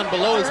hands are down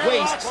below his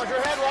waist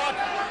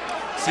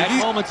at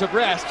moments of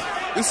rest.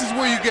 This is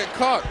where you get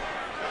caught.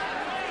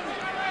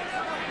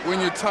 When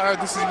you're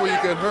tired, this is where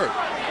you get hurt.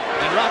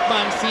 And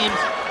Rahman seems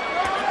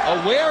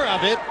aware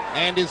of it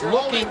and is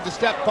looking to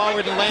step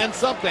forward and land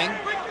something.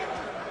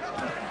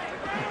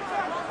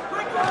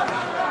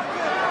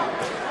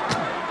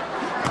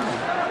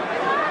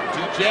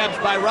 Two jabs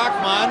by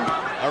Rahman,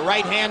 a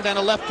right hand and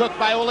a left hook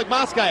by Oleg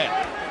Maskaev.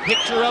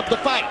 Picture of the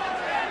fight.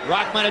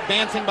 Rahman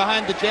advancing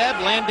behind the jab,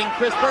 landing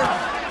crisper.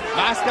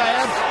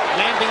 Maskaev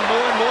landing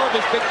more and more of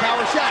his big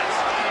power shots.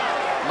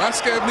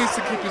 Maskaev needs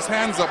to keep his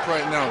hands up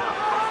right now.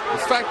 The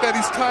fact that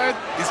he's tired,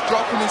 he's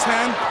dropping his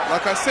hand.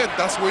 Like I said,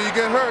 that's where you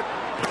get hurt.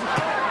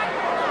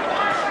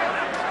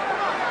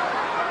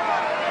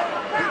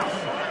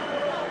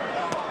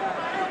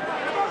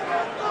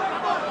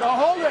 No,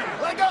 hold it.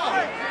 Let go.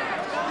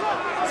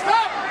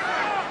 Stop.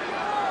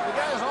 You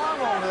got his arm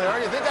over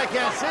there. You think I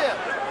can't see it?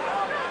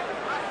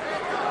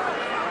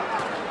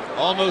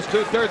 Almost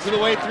 2/3 of the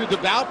way through the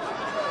bout.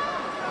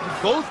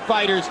 Both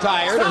fighters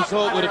tired, or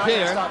so it would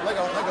appear. Let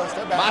go,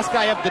 step back.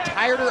 Maskaev, the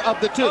tireder of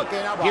the two,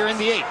 Okay, now here in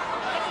the 8th.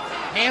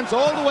 Hands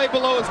all the way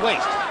below his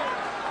waist.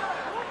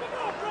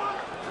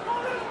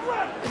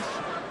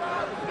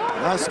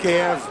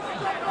 Maskaev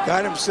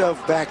got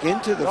himself back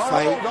into the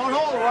fight. Don't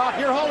hold, Rock.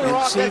 You're holding, and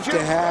Rock. seemed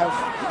to have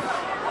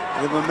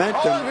the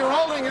momentum. You're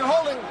holding.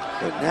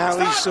 But now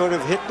he's sort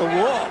of hit the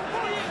wall.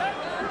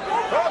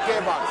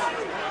 Okay, boss.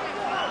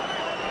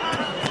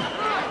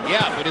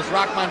 Yeah, but is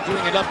Rahman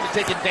doing enough to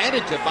take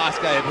advantage of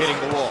Maskaev hitting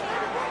the wall?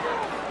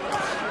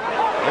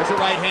 There's a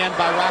right hand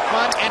by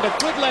Rahman and a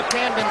good left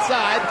hand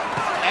inside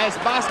as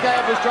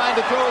Maskaev was trying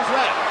to throw his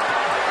right.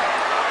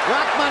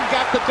 Rahman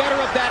got the better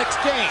of that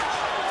exchange.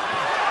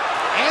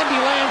 And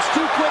he lands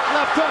 2 quick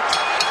left hooks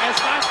as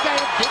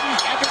Maskaev didn't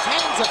have his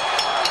hands up.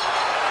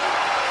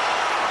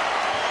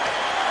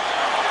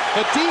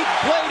 Fatigue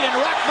played in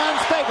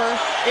Rahman's favor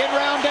in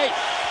round 8.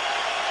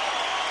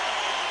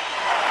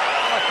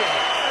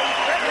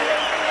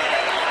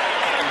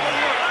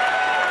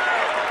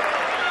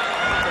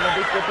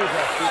 One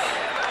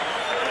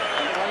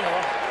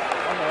more.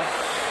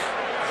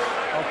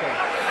 Okay.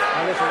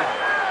 Now listen.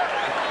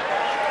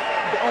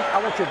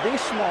 I want you to be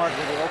smart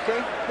with it,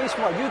 okay? Be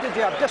smart. Use the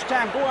jab. This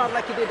time, go out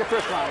like you did the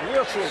first round.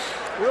 Real slick.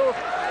 Real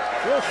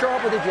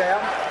sharp with the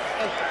jab.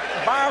 And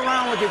buy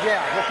around with your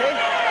jab, okay?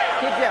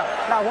 Keep jab.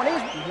 Now, when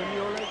he's... You hear me,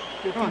 Oleg?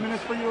 15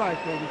 minutes for your life,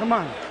 baby. Come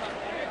on.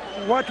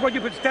 Watch where you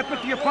can step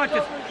into your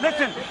punches.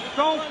 Listen,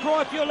 don't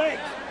cross your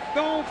legs.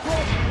 Don't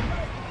cross.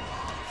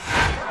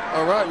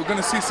 All right, we're going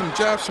to see some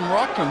jabs from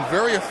Rahman.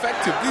 Very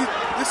effective.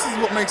 This is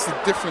what makes the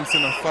difference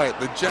in a fight,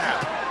 the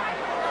jab.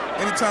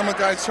 Anytime a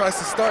guy tries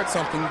to start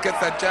something, get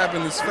that jab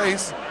in his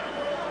face,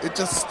 it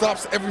just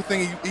stops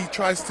everything he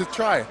tries to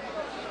try.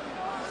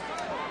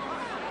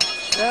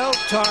 Well,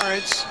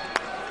 Torrance,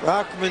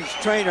 Rahman's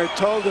trainer,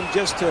 told him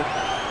just to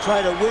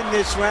try to win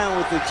this round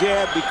with the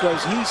jab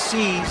because he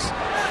sees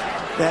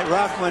that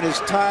Rahman is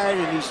tired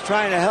and he's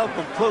trying to help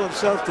him pull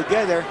himself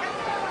together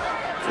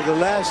for the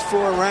last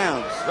 4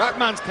 rounds.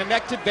 Rahman's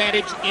connect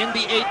advantage in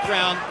the 8th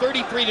round,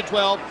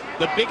 33-12,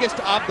 the biggest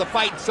of the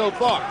fight so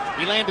far.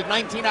 He landed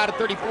 19 out of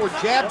 34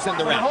 jabs in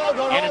the round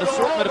and an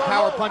assortment of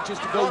power punches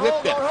to go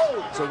with them.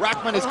 So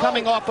Rahman is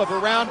coming off of a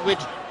round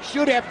which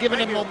should have given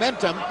him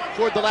momentum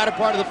toward the latter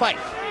part of the fight.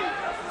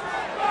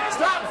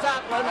 Stop,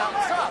 let him out.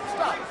 Stop,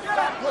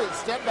 please.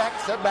 Step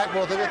back,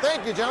 both of you.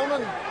 Thank you,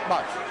 gentlemen.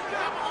 Much.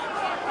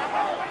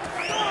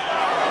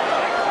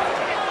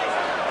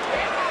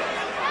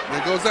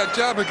 There goes that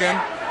jab again.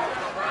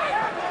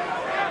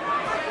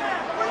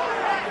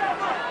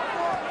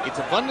 It's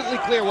abundantly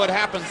clear what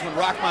happens when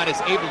Rahman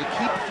is able to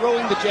keep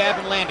throwing the jab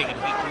and landing it.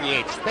 He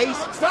creates space,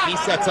 he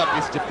sets up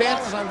his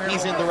defense,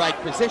 he's in the right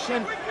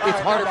position. It's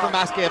harder for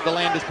Maskaev to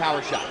land his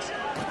power shots.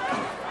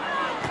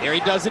 There he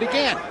does it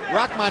again.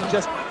 Rahman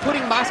just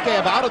putting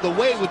Maskaev out of the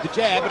way with the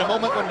jab at a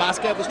moment when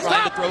Maskaev was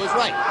trying to throw his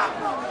right.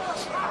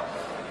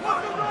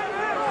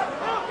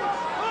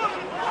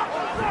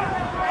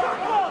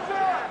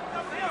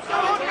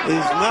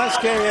 Is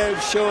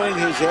Maskaev showing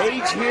his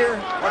age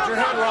here? Watch your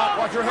head, Rock.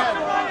 Watch your head.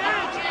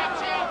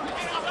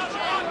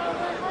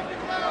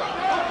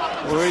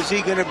 Or is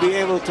he going to be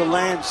able to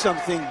land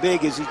something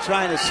big? Is he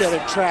trying to set a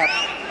trap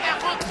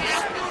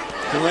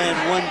to land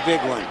one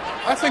big one?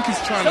 I think he's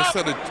trying to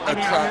set a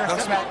trap.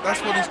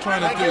 That's what he's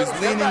trying to do, is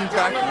leaning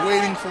back,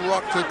 waiting for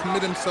Rock to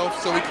commit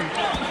himself so he can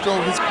throw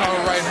his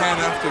power right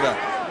hand after that.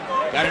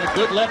 Got a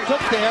good left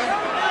hook there.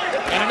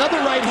 And another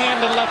right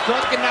hand and left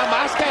hook, and now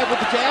Maskaev with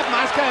the jab,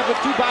 Maskaev with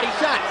 2 body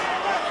shots.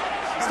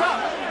 Stop.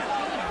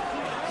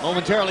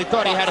 Momentarily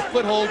thought he had a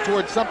foothold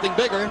towards something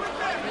bigger.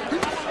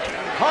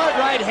 Hard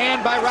right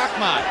hand by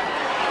Rahman.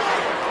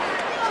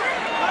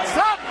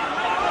 Stop.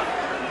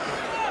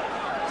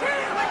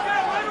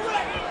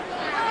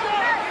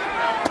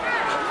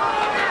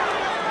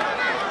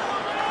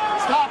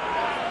 Stop.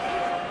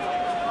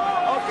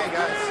 Okay,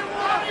 guys.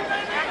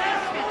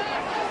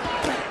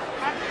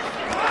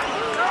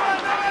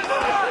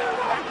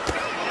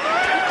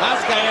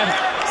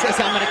 Maskaev says,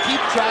 I'm going to keep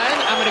trying,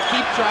 I'm going to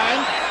keep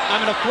trying,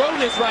 I'm going to throw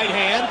this right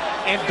hand,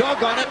 and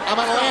doggone it, I'm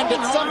going to land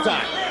it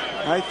sometime.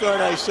 I thought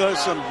I saw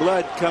some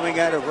blood coming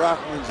out of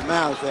Rahman's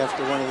mouth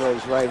after one of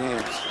those right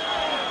hands.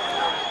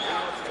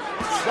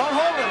 Don't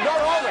hold him,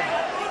 don't hold him.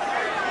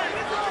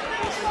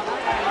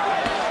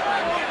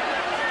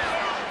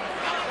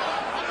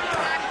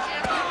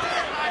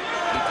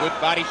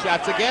 Good body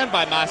shots again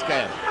by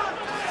Maskaev.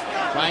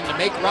 Trying to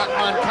make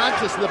Rahman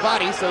conscious of the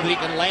body so that he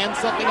can land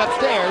something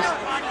upstairs.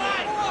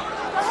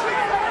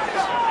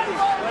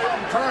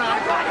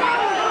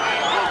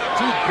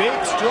 Two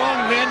big,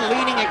 strong men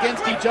leaning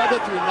against each other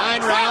through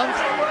 9 rounds.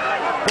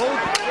 Both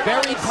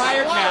very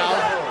tired now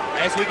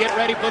as we get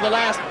ready for the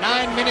last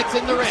 9 minutes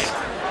in the ring.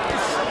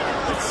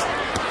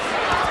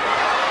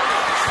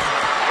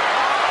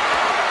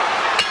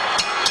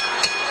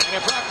 And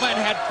if Rahman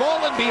had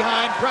fallen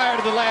behind prior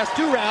to the last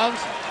 2 rounds,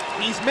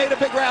 he's made a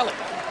big rally.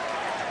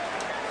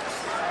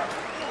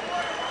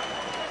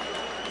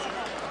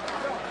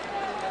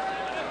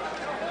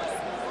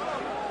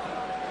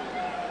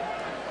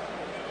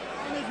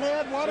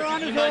 Water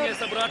on his head.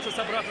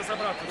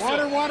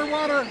 Water, water,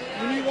 water.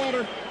 You need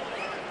water.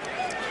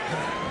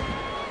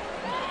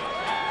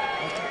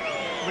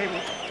 Wait.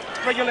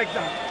 Spread your legs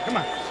down. Come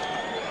on.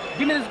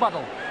 Give me this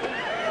bottle.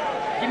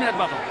 Give me that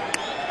bottle.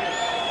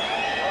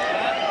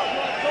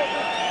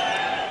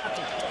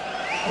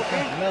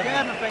 Okay?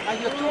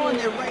 You're throwing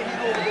your right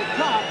hand over the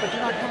top, but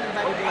you're not coming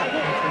back with your left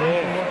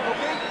hand.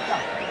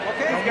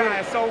 Okay? This guy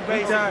is so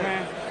basic,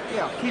 man.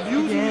 Yeah. Keep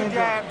using your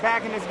jab,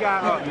 backing this guy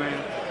up,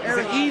 man. It's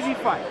an easy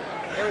fight.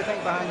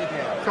 Everything behind the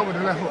jab. Come with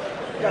the left hook.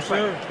 That's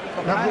right.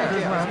 Behind the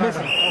jab.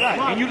 Listen. Right.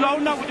 And you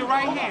loading up with the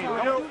right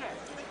hand. Don't do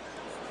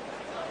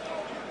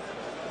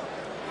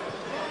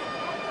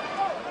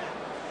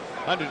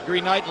that.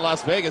 Degree night in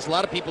Las Vegas. A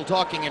lot of people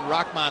talking in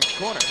Rahman's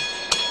corner.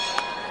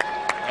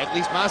 At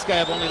least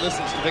Maskaev only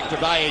listens to Victor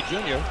Valle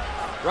Jr.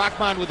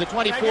 Rahman with a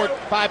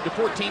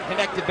 25-14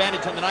 connect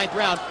advantage in the 9th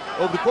round.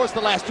 Over the course of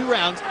the last 2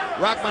 rounds,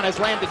 Rahman has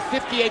landed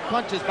 58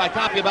 punches by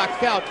CompuBox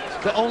count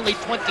to only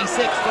 26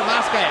 for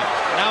Maskaev.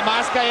 Now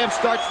Maskaev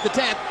starts the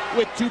 10th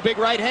with 2 big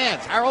right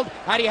hands. Harold,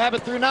 how do you have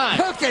it through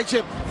 9? Okay,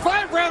 Jim.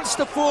 5 rounds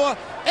to 4,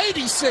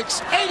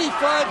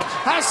 86-85,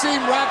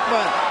 Hasim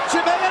Rahman.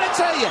 Jim, I gotta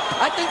tell you,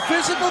 I think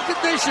physical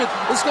condition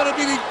is going to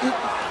be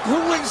who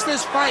wins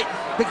this fight.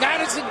 The guy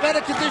that's in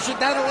better condition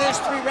down the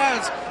last 3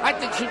 rounds, I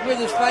think should win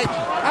this fight.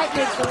 I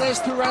give the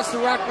last 2 rounds to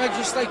Rahman,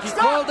 just like you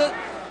called it.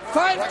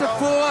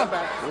 5-4,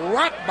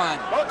 Rahman.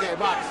 Okay,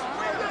 box.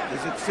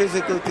 Is it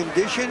physical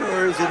condition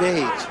or is it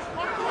age?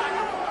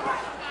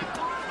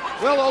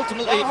 Well,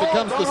 ultimately it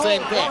becomes the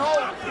same thing.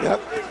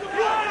 Yep.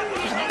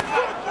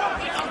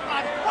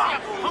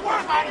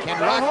 Can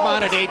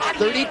Rahman at age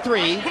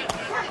 33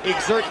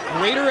 exert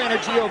greater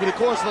energy over the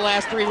course of the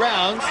last 3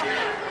 rounds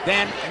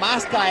than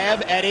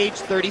Maskaev at age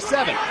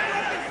 37?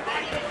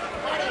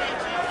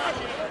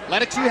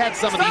 Lennox, you had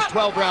some of these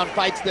 12-round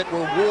fights that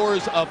were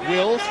wars of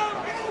wills.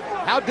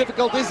 How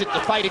difficult is it to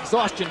fight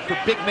exhaustion for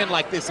big men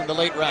like this in the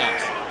late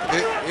rounds?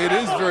 It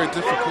is very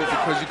difficult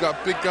because you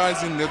got big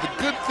guys in there. The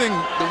good thing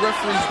the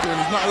referee's doing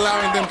is not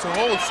allowing them to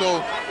hold.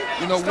 So,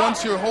 you know,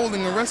 once you're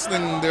holding and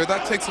wrestling in there,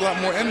 that takes a lot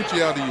more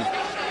energy out of you.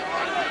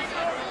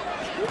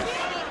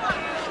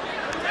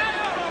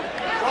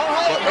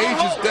 But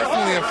age is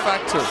definitely a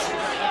factor.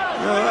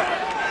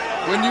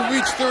 When you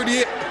reach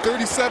 38,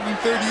 37,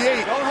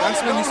 38,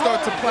 that's when you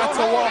start to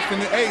plateau off in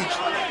the age.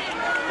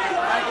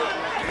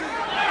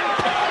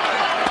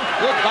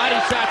 Good body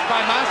shots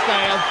by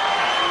Maskaev.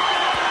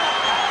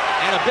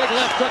 And a big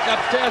left hook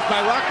upstairs by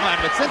Rahman.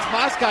 But since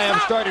Maskaev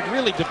started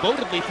really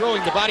devotedly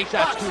throwing the body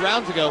shots 2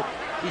 rounds ago,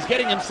 he's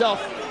getting himself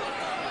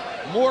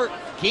more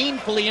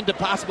gainfully into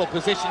possible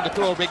position to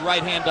throw a big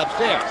right hand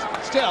upstairs.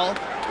 Still,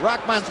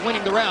 Rahman's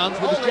winning the rounds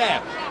with his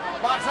jab.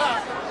 Box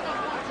up.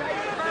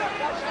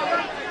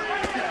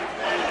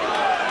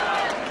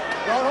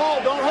 Don't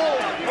hold, don't hold.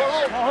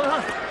 Don't hold. All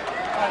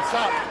right,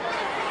 stop.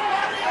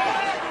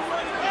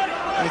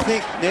 I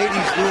think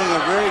Nady's doing a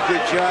very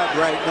good job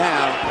right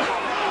now.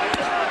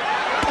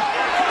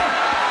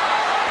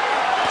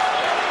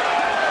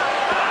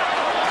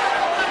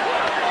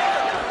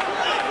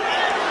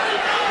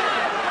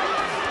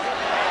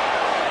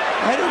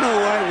 I don't know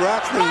why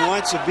Rahman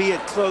wants to be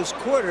at close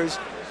quarters,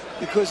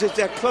 because it's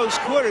at close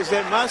quarters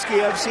that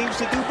Maskaev seems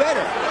to do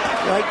better,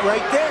 like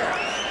right there.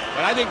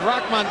 But I think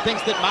Rahman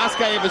thinks that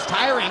Maskaev is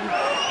tiring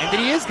and that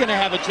he is going to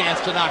have a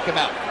chance to knock him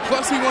out.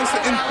 Plus, he wants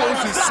to impose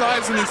his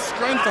size and his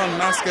strength on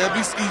Maskaev.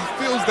 He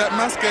feels that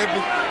Maskaev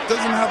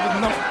doesn't have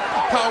enough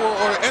power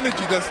or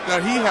energy that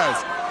he has,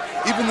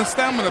 even the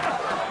stamina.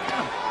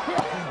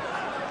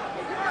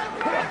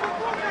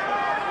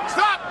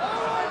 Stop!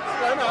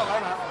 Let him out.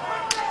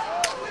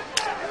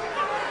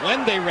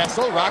 When they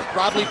wrestle, Rock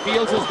probably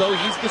feels as though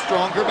he's the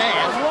stronger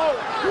man,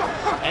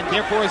 and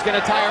therefore is going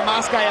to tire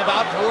Maskaev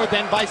out more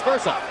than vice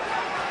versa.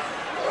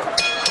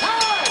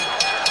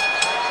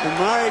 In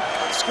my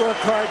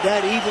scorecard,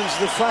 that evens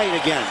the fight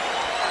again.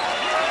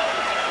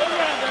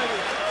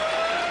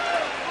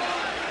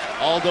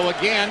 Although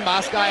again,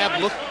 Maskaev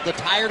looked the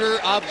tireder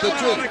of the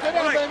two.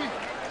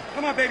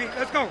 Come on, baby.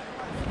 Let's go.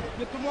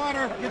 Get the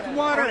water. Get the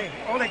water.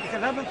 Oleg, it's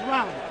 11th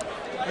round.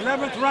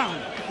 11th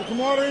round. Put some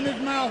water in his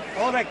mouth.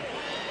 Oleg,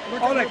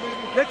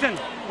 listen.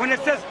 When it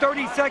says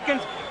 30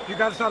 seconds, you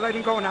got to start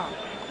letting go now.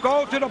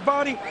 Go to the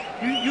body.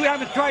 You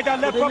haven't tried that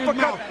left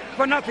uppercut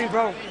for nothing,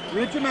 bro.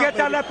 Get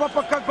that left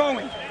uppercut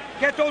going.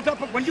 Get those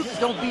uppercuts. When you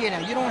don't be in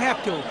there. You don't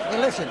have to.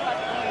 And listen,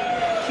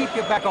 keep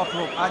your back off the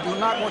rope. I do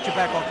not want your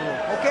back off the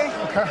rope. Okay?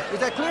 Okay. Is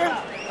that clear?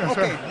 Yes,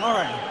 okay. Sir. All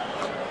right.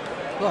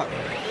 Look.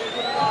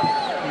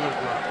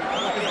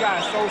 This guy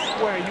is so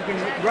square. You can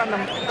run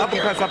them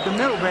uppercuts up the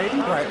middle, baby.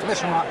 All right.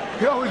 Listen, Rock.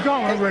 Here we go.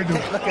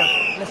 Look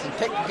at. Listen.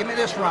 Give me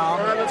this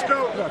round. All right. Let's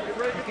go. Look.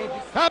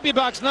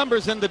 CompuBox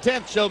numbers in the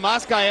 10th show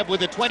Maskaev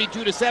with a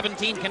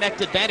 22-17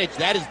 connect advantage.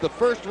 That is the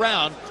first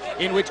round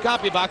in which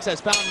CompuBox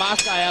has found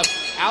Maskaev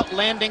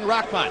outlanding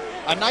Rahman.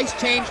 A nice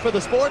change for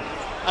the sport.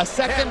 A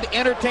second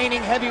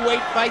entertaining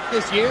heavyweight fight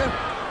this year.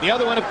 The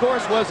other one, of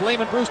course, was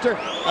Lehman Brewster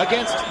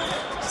against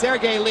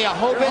Sergey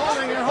Liahovic.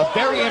 A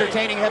very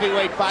entertaining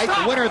heavyweight fight.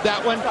 The winner of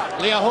that one,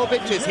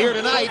 Liahovic, is here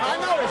tonight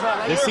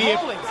to see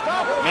if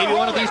maybe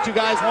one of these two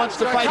guys wants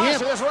to fight him.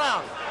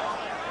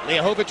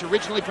 Liahovic,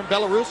 originally from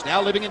Belarus,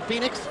 now living in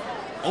Phoenix.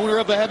 Owner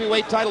of the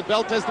heavyweight title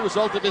belt as the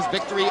result of his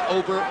victory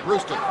over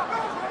Brewster.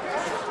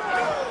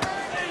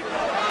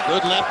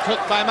 Good left hook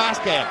by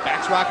Maskaev.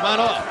 Backs Rahman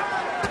off.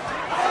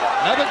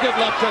 Another good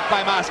left hook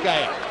by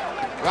Maskaev.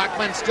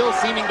 Rahman still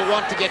seeming to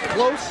want to get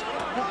close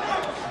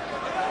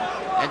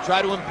and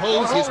try to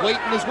impose his weight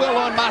and his will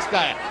on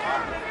Maskaev.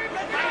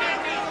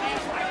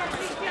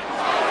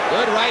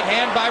 Good right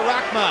hand by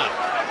Rahman.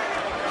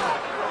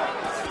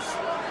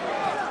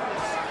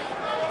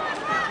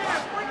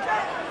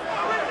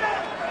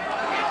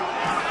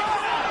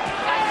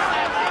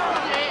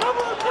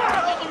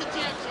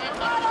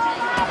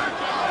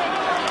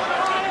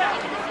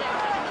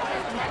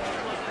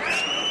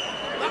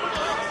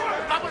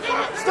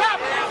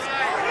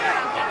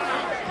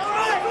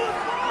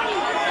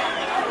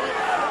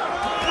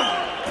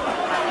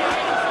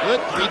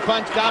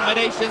 Three-punch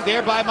combination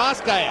there by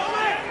Maskaev.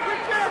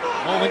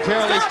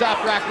 Momentarily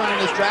stopped Rahman in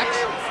his tracks.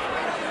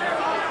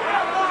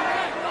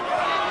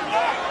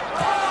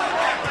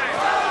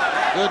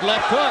 Good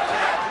left hook.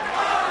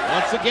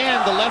 Once again,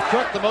 the left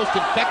hook, the most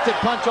effective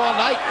punch all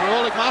night for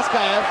Oleg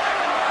Maskaev.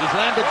 He's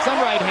landed some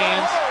right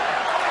hands,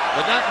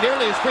 but not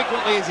nearly as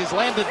frequently as he's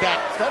landed that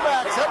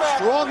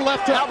strong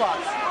left hook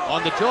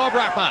on the jaw of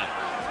Rahman.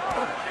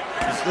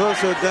 He's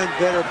also done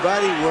better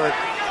body work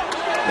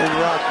than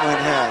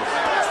Rahman has.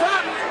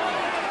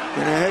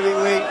 Can a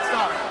heavyweight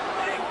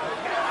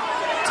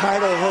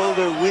title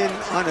holder win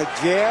on a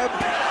jab?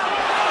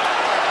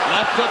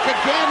 Left hook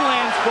again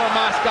lands for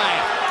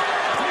Maskaev.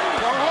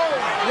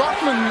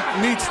 Rahman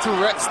needs to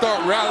start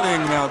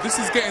rallying now.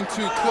 This is getting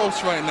too close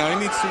right now.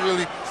 He needs to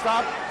really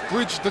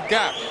bridge the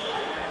gap.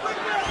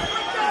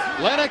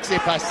 Lennox,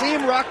 if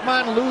Hasim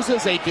Rahman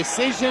loses a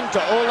decision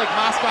to Oleg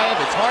Maskaev,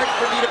 it's hard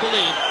for me to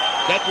believe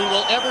that we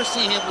will ever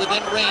see him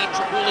within range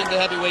of ruling the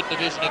heavyweight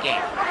division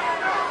again.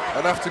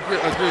 I'd have to agree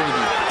with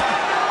you.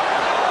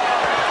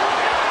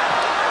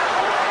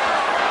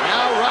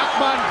 Now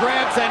Rahman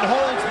grabs and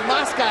holds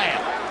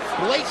Maskaev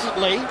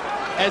blatantly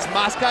as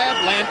Maskaev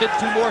landed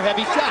two more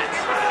heavy shots.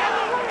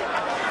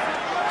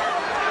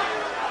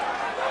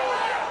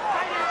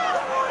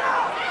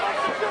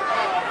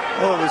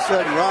 All of a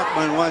sudden,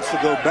 Rahman wants to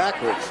go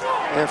backwards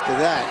after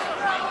that.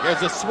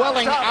 There's a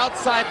swelling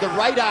outside the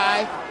right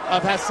eye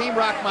of Hasim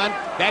Rahman.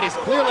 That is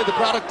clearly the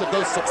product of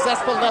those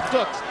successful left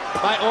hooks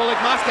by Oleg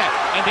Maskaev.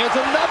 And there's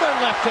another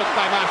left hook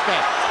by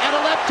Maskaev. And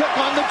a left hook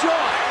on the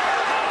jaw.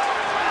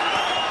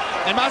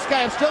 And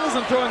Maskaev still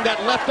isn't throwing that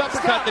left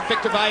uppercut that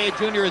Victor Valle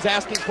Jr. is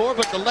asking for,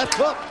 but the left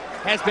hook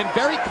has been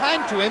very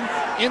kind to him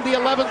in the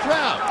 11th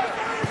round.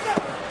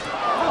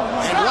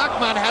 And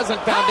Rahman hasn't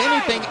found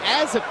anything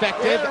as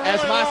effective as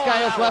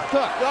Maskaev's left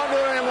hook. Don't do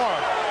it anymore.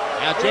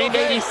 Now Jane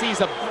Beatty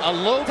sees a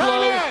low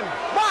blow.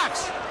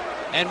 Box!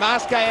 And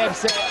Maskaev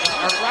says,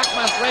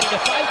 Rahman's ready to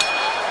fight.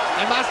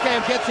 And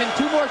Maskaev gets in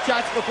two more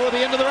shots before the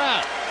end of the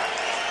round.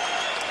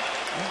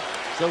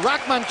 So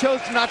Rahman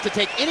chose not to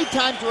take any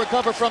time to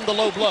recover from the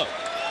low blow.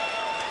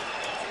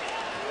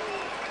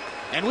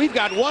 And we've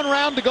got one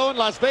round to go in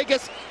Las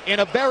Vegas in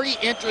a very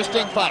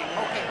interesting fight.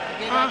 Okay.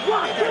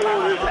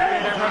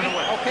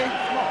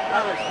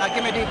 Now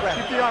give me a deep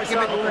breath. Give me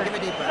a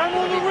deep breath. Stand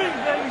on the ring,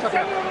 baby.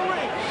 Stand on the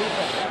ring.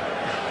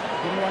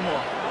 Give me one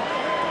more.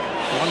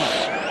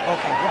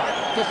 Okay,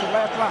 yeah. Just the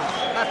last round.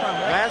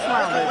 Last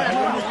round,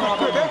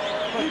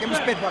 baby. Give me a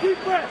spit bucket.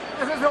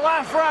 This is the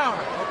last round.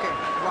 Okay,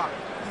 rock.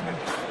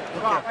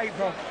 Rock. Hey,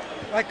 bro.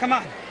 Right, come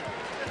on.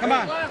 Come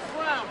on. Last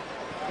round.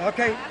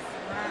 Okay.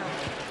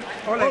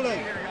 Oleg.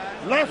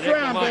 Last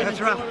round, baby. That's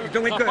right. You're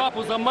doing За good.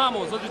 папу, за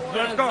маму, за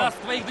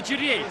твоих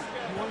дочерей.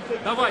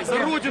 Давай, за This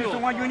is the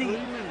родину. one you need.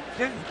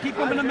 Just keep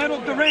them in the middle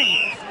of the ring.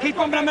 Keep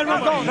them in the middle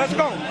of the ring. Let's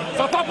go.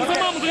 За папу, за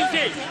маму, за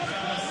детей.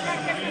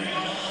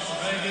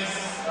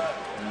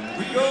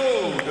 We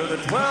go to the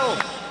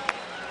 12th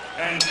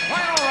and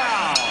final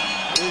round.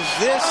 This is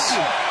this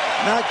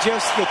not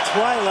just the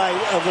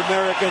twilight of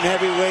American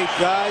heavyweight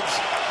gods,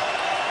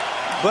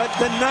 but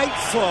the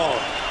nightfall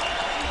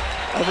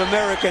of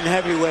American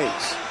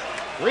heavyweights?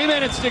 3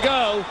 minutes to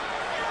go.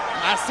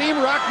 Hasim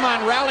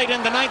Rahman rallied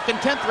in the 9th and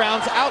 10th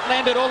rounds,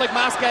 outlanded Oleg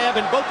Maskaev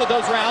in both of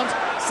those rounds,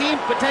 seemed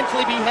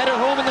potentially be headed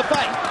home in the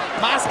fight.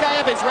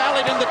 Maskaev is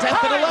rallied in the 10th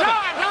and 11th,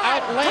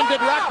 outlanded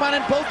Rahman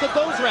in both of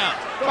those rounds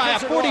by a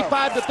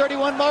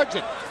 45-31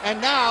 margin. And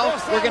now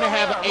we're going to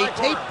have a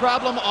tape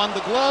problem on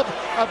the glove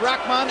of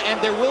Rahman, and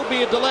there will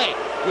be a delay,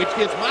 which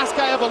gives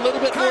Maskaev a little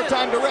bit more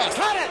time to rest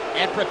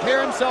and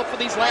prepare himself for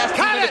these last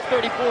 2 minutes,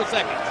 34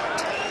 seconds.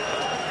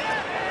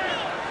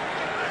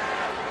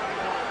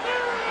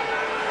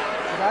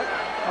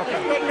 Okay,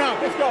 let's go.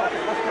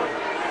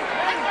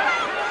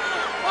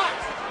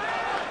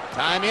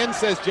 Time in,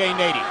 says Jay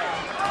Nady.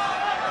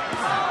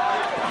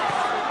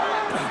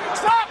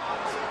 Stop!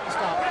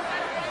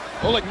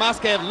 Oleg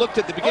Maskaev looked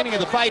at the beginning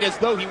of the fight as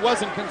though he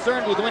wasn't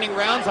concerned with winning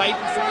rounds. I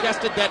even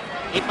suggested that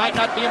it might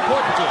not be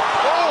important to him.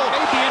 Oh,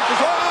 maybe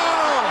interesting.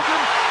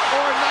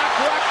 Or knock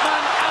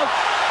Rahman out.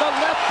 The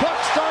left hook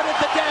started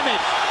the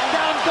damage.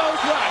 Down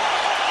goes Rock.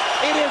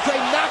 It is a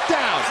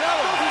knockdown.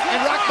 And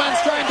Rahman's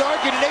trying to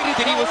argue to Nady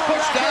that he was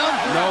pushed down.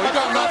 No, he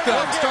got knocked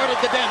down. Started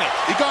the damage.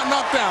 He got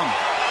knocked down.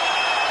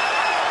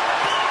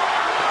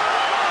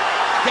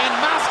 Can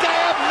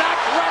Maskaev knock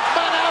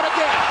Rahman out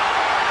again?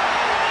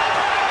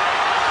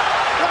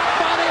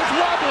 Rahman is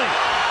wobbling,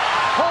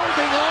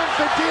 holding on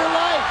for dear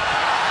life.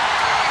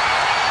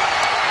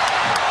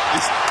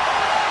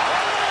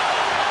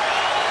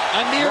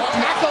 A near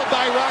tackle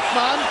by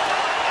Rahman.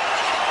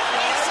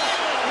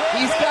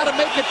 He's got to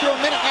make it through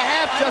a minute and a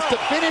half just to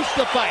finish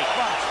the fight.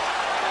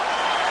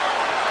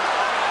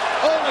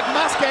 Oleg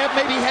Maskaev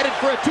may be headed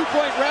for a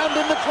 2-point round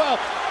in the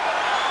 12th.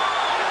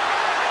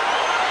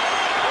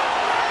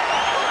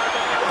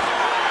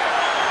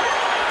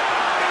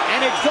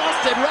 An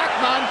exhausted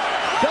Rahman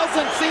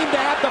doesn't seem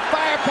to have the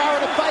firepower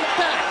to fight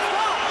back.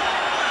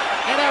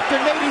 And after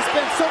Nady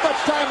spent so much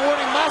time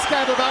warning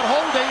Maskaev about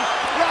holding,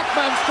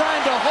 Rahman's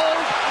trying to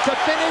hold to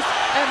finish,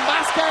 and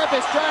Maskaev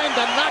is trying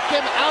to knock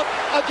him out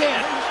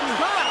again.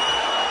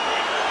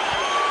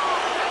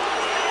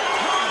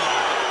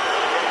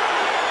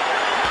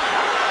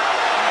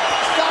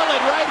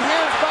 Solid right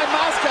hands by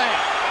Maskaev.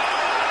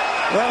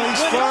 Well,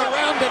 he's far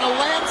around in a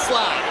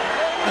landslide.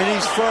 And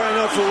he's far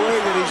enough away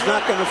that he's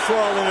not going to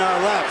fall in our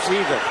laps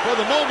either. For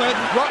the moment,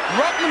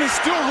 Rahman is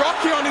still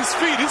rocky on his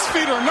feet. His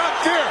feet are not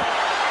there.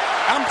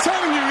 I'm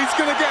telling you, he's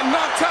going to get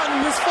knocked out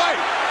in this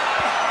fight.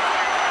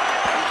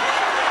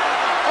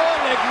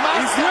 Oleg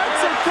Maskaev. His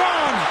legs are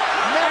gone.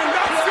 And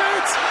that's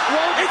it.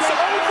 It's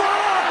over.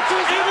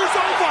 It is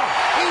over.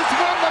 He's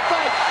won the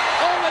fight.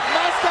 Oleg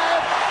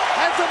Maskaev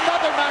has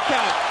another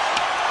knockout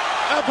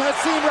of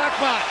Hasim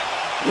Rahman.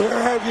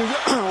 Where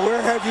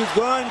have you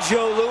gone,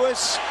 Joe Louis?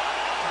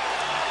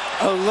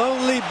 A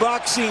lonely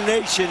boxing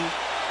nation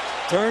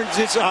turns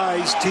its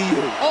eyes to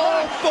you.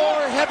 All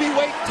 4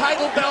 heavyweight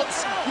title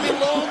belts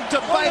belong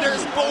to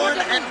fighters born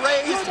and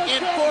raised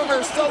in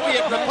former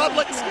Soviet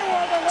republics.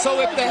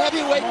 So if the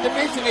heavyweight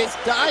division is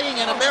dying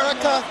in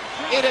America,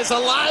 it is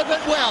alive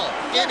and well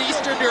in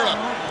Eastern Europe.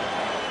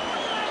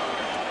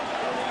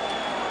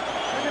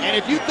 And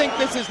if you think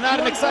this is not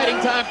an exciting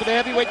time for the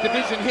heavyweight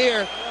division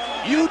here,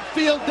 you'd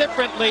feel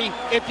differently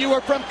if you were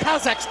from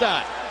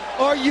Kazakhstan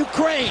or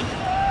Ukraine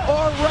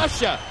or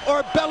Russia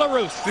or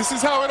Belarus. This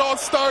is how it all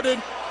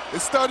started. It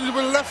started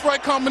with a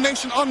left-right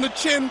combination on the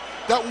chin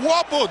that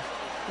wobbled.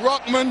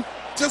 Rahman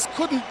just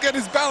couldn't get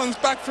his balance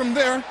back from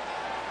there.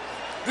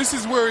 This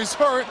is where he's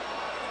hurt.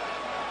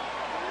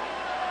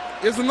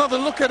 Here's another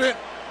look at it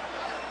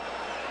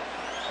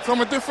from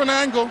a different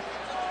angle.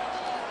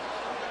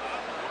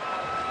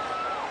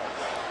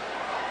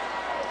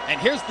 And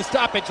here's the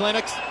stoppage,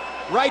 Lennox.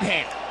 Right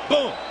hand,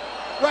 boom.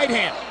 Right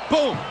hand,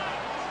 boom.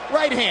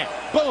 Right hand,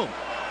 boom.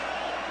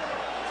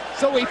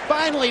 So he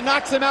finally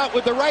knocks him out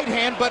with the right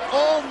hand, but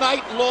all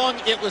night long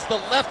it was the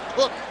left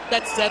hook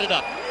that set it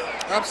up.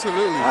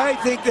 Absolutely. I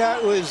think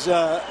that was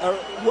a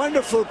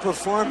wonderful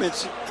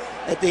performance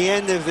at the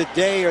end of the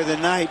day or the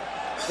night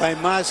by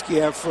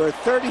Maskaev for a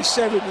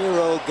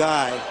 37-year-old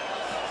guy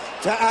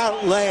to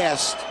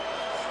outlast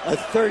a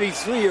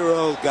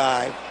 33-year-old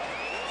guy.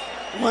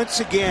 Once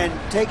again,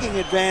 taking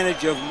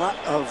advantage of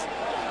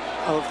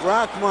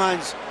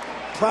Rahman's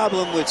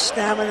problem with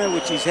stamina,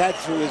 which he's had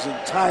through his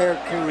entire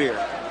career.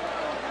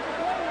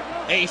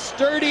 A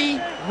sturdy,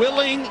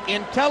 willing,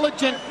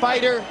 intelligent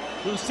fighter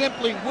who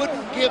simply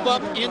wouldn't give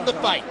up in the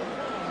fight.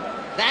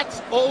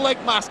 That's Oleg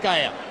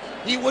Maskaev.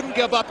 He wouldn't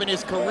give up in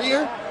his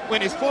career.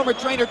 When his former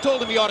trainer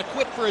told him he ought to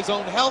quit for his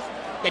own health,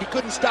 that he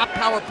couldn't stop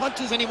power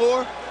punches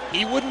anymore,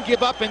 he wouldn't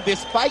give up in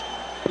this fight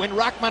when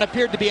Rahman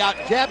appeared to be out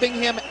jabbing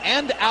him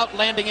and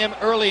outlanding him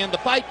early in the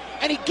fight,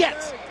 and he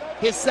gets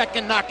his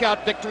second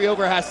knockout victory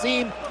over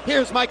Hasim.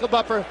 Here's Michael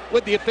Buffer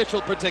with the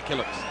official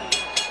particulars.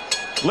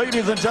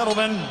 Ladies and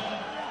gentlemen,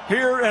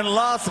 here in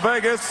Las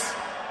Vegas,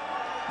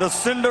 the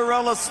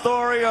Cinderella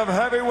story of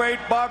heavyweight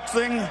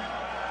boxing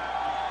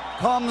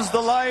comes to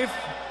life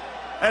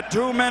at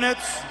 2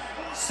 minutes,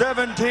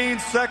 17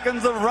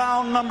 seconds of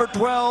round number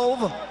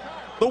 12.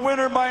 The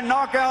winner by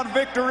knockout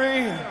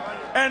victory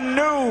and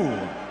new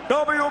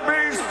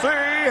WBC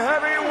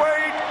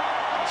Heavyweight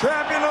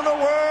Champion of the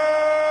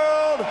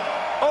World,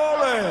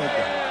 Oleg,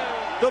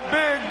 the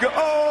Big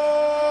O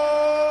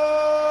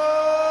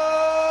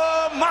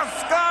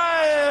Maskaev.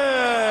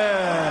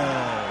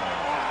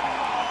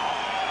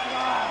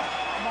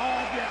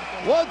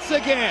 Once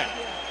again,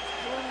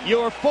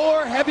 your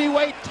 4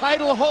 heavyweight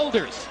title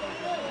holders.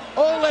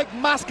 Oleg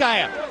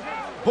Maskaev,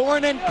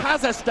 born in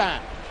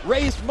Kazakhstan,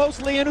 raised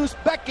mostly in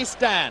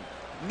Uzbekistan,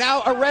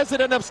 now a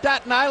resident of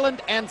Staten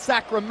Island and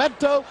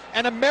Sacramento,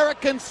 an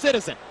American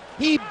citizen.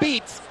 He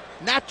beats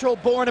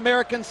natural-born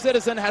American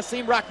citizen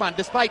Hasim Rahman,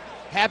 despite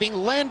having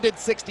landed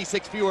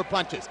 66 fewer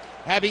punches,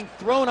 having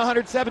thrown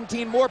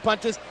 117 more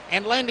punches,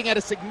 and landing at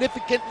a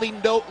significantly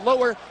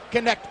lower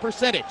connect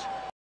percentage.